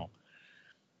stuff. Now,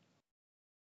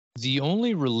 the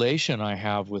only relation I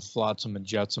have with Flotsam and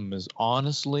Jetsam is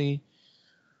honestly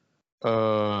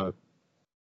Jason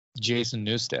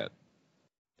Newsted.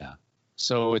 Yeah.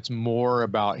 So it's more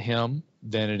about him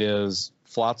than it is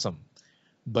Flotsam.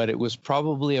 But it was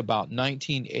probably about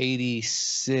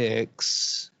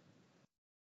 1986.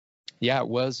 Yeah, it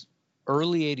was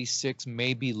early 86,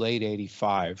 maybe late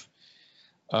 85.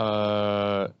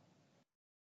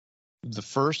 The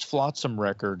first Flotsam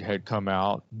record had come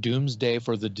out, Doomsday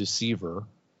for the Deceiver,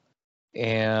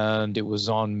 and it was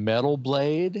on Metal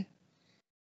Blade,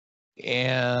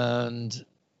 it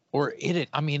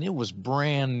was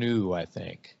brand new, I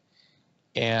think.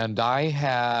 And I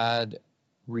had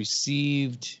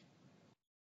received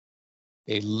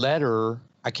a letter.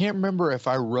 I can't remember if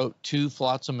I wrote to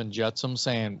Flotsam and Jetsam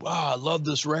saying, wow, I love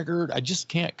this record. I just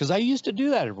can't, because I used to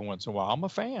do that every once in a while. I'm a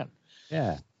fan.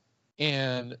 Yeah.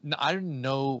 And I didn't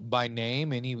know by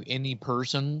name any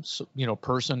person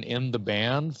in the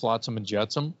band, Flotsam and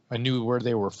Jetsam. I knew where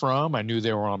they were from. I knew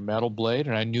they were on Metal Blade,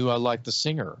 and I knew I liked the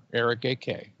singer, Eric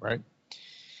A.K., right?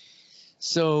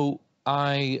 So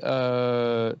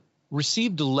I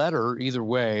received a letter either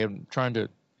way. I'm trying to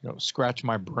scratch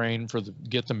my brain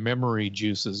get the memory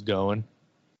juices going.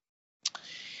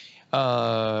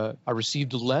 I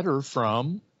received a letter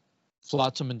from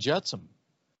Flotsam and Jetsam.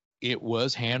 It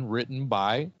was handwritten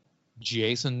by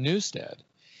Jason Newsted.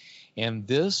 And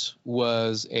this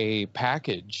was a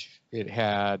package. It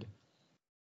had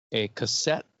a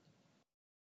cassette,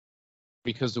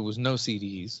 because there was no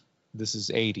CDs. This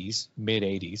is 80s, mid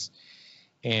 80s.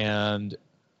 And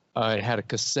it had a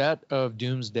cassette of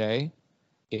Doomsday.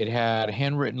 It had a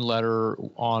handwritten letter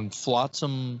on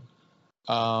Flotsam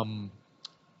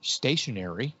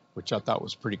stationery, which I thought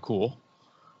was pretty cool,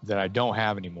 that I don't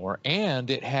have anymore. And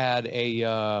it had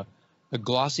a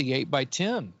glossy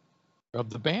 8x10 of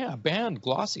the band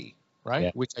glossy, right?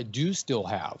 Yeah. Which I do still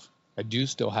have. I do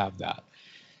still have that.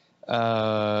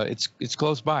 It's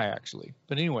close by, actually.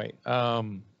 But anyway,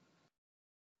 the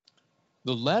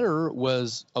letter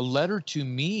was a letter to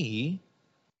me,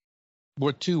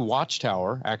 or to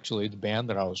Watchtower, actually, the band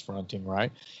that I was fronting,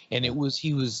 right? And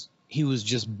he was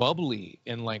just bubbly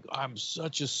and like, I'm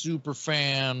such a super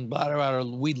fan, blah, blah,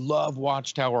 blah. We love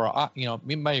Watchtower.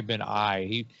 It might have been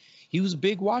he was a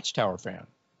big Watchtower fan,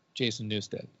 Jason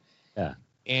Newsted. Yeah.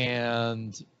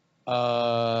 And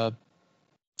I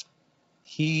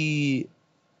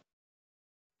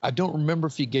don't remember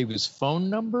if he gave his phone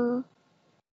number.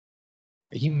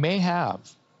 He may have.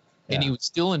 Yeah. And he was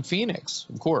still in Phoenix,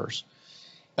 of course.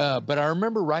 But I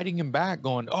remember writing him back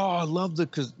going, oh, I love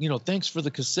thanks for the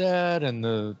cassette and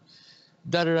the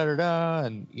da-da-da-da-da.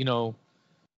 And,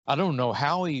 I don't know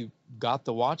how he got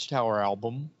the Watchtower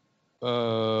album,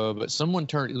 but someone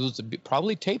it was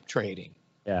probably tape trading.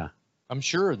 Yeah. I'm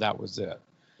sure that was it.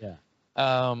 Yeah.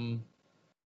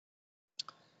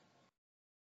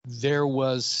 There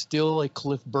was still a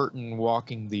Cliff Burton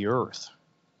walking the earth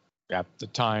at the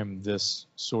time this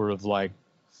sort of like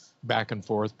back and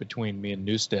forth between me and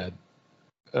Newsted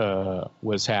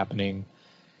was happening.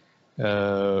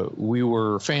 We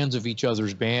were fans of each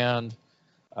other's band.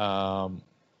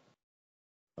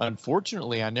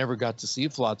 Unfortunately, I never got to see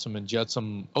Flotsam and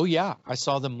Jetsam. Oh yeah, I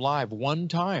saw them live one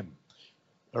time,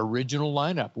 original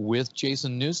lineup with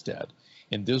Jason Newsted,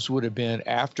 and this would have been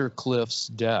after Cliff's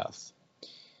death.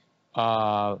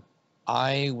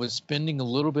 I was spending a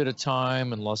little bit of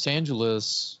time in Los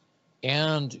Angeles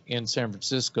and in San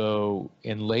Francisco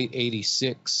in late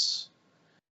 '86.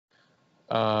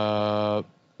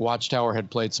 Watchtower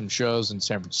had played some shows in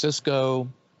San Francisco.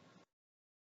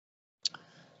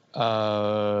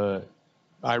 I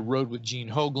rode with Gene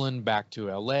Hoglan back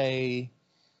to LA.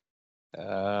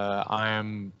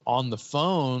 I'm on the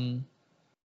phone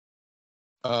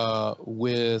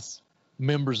with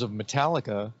members of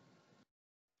Metallica,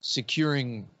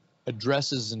 securing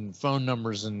addresses and phone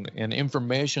numbers and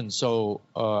information. So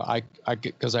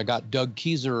because I got Doug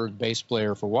Keyser, bass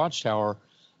player for Watchtower,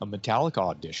 a Metallica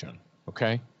audition.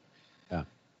 Okay. Yeah.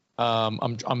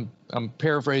 I'm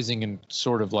paraphrasing and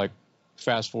sort of like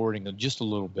fast forwarding just a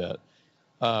little bit.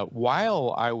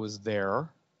 While I was there,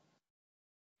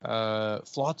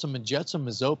 Flotsam and Jetsam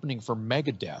is opening for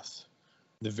Megadeth,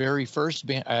 the very first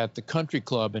band at the Country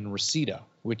Club in Reseda,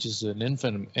 which is an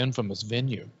infamous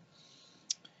venue.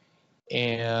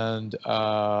 And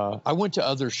I went to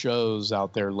other shows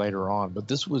out there later on, but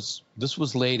this was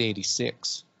late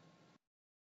 '86,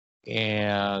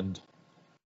 and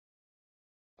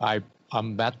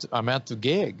I'm at the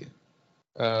gig.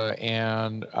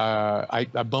 And I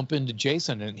bump into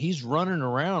Jason, and he's running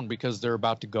around because they're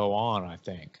about to go on, I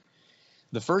think.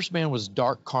 The first band was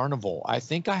Dark Carnival. I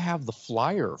think I have the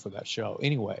flyer for that show.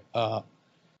 Anyway, I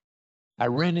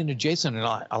ran into Jason, and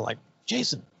I like,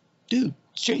 Jason, dude,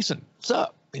 it's Jason, what's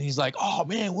up? And he's like, oh,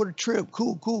 man, what a trip.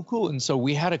 Cool. And so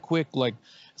we had a quick, like,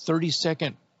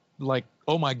 30-second, like,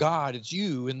 oh, my God, it's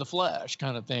you in the flesh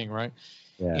kind of thing, right?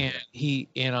 Yeah.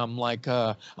 And I'm like,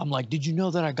 did you know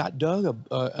that I got Doug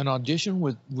an audition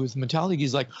with Metallica?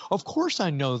 He's like, of course I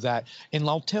know that, and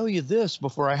I'll tell you this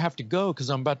before I have to go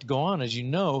because I'm about to go on. As you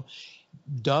know,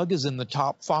 Doug is in the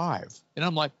top 5, and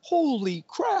I'm like, holy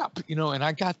crap, And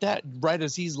I got that right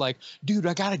as he's like, dude,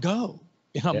 I gotta go,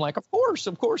 and I'm like, of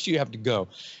course you have to go,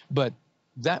 but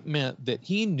that meant that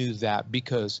he knew that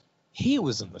because he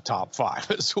was in the top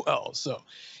 5 as well. So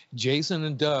Jason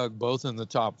and Doug both in the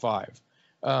top 5.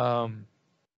 And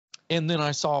then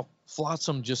I saw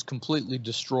Flotsam just completely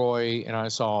destroy, and I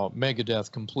saw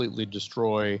Megadeth completely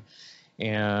destroy,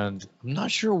 and I'm not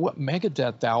sure what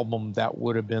Megadeth album that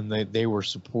would have been that they were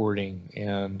supporting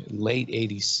in late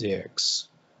 '86.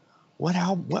 What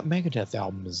Megadeth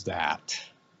album is that?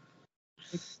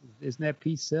 Isn't that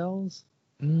Peace Cells?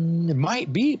 It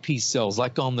might be Peace Cells,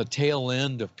 like on the tail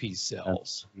end of Peace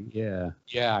Cells. Yeah,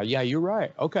 you're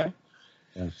right. Okay.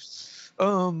 Yeah.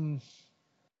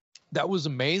 That was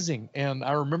amazing. And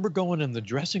I remember going in the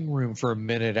dressing room for a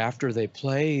minute after they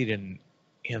played, and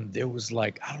there was,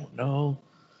 like, I don't know,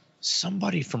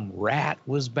 somebody from Rat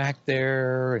was back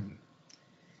there, and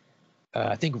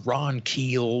I think Ron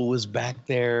Keel was back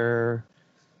there.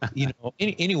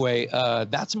 Anyway,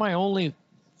 that's my only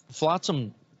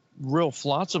real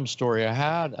Flotsam story I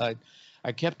had.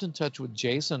 I kept in touch with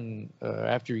Jason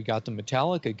after he got the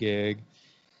Metallica gig,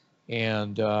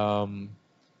 and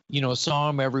saw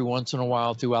him every once in a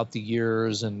while throughout the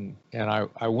years, and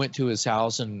I went to his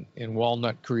house in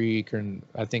Walnut Creek, and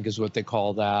I think is what they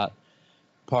call that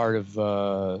part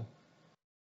of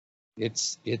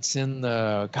it's in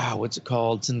the, God, what's it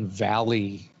called? It's in the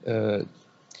Valley,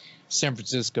 San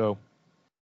Francisco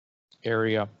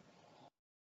area.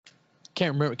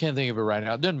 Can't think of it right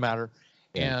now. It doesn't matter.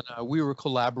 Yeah. And we were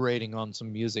collaborating on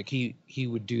some music. He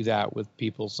would do that with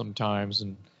people sometimes,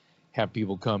 and have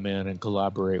people come in and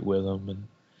collaborate with them, and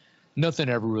nothing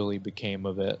ever really became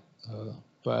of it.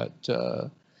 But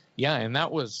and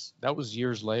that was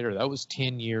years later. That was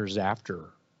 10 years after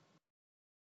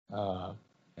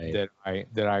that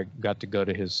I got to go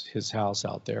to his house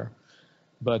out there.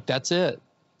 But that's it.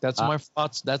 That's my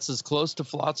thoughts. That's as close to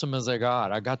Flotsam as I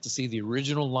got. I got to see the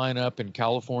original lineup in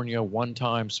California one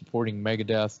time supporting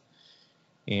Megadeth,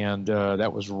 and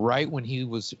that was right when he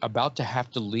was about to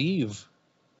have to leave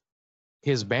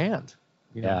his band.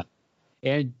 Yeah.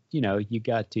 And, you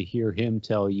got to hear him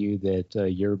tell you that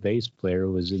your bass player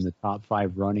was in the top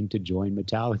 5 running to join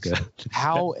Metallica.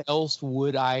 How else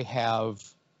would I have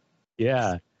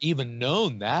even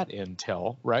known that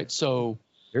intel, right? So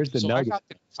here's the nugget.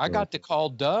 I got to call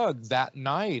Doug that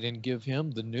night and give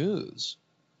him the news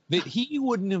that he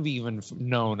wouldn't have even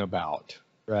known about.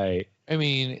 Right. I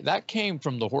mean, that came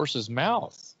from the horse's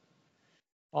mouth.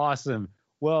 Awesome.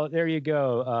 Well, there you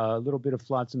go. A little bit of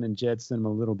Flotsam and Jetsam, a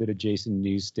little bit of Jason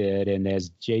Newsted. And as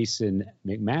Jason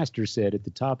McMaster said at the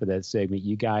top of that segment,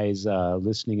 you guys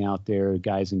listening out there,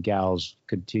 guys and gals,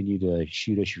 continue to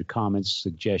shoot us your comments,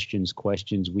 suggestions,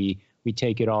 questions. We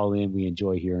take it all in. We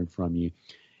enjoy hearing from you.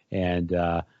 And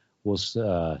we'll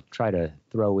try to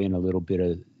throw in a little bit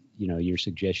of, your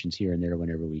suggestions here and there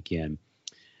whenever we can.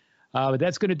 But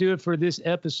that's going to do it for this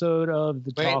episode of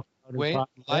the Talk. Wait,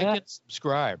 like and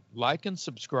subscribe. Like and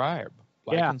subscribe.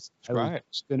 I was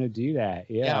going to do that.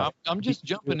 Yeah. I'm just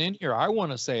jumping in here. I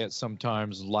want to say it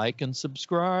sometimes. Like and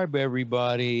subscribe,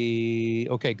 everybody.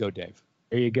 Okay, go, Dave.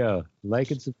 There you go.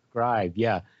 Like and subscribe.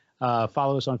 Yeah.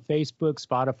 Follow us on Facebook,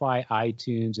 Spotify,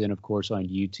 iTunes, and, of course, on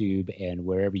YouTube. And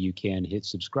wherever you can, hit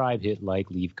subscribe, hit like,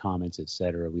 leave comments,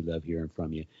 etc. We love hearing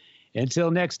from you.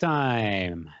 Until next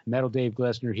time, Metal Dave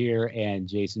Glessner here and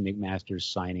Jason McMaster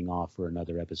signing off for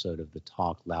another episode of the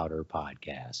Talk Louder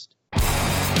podcast.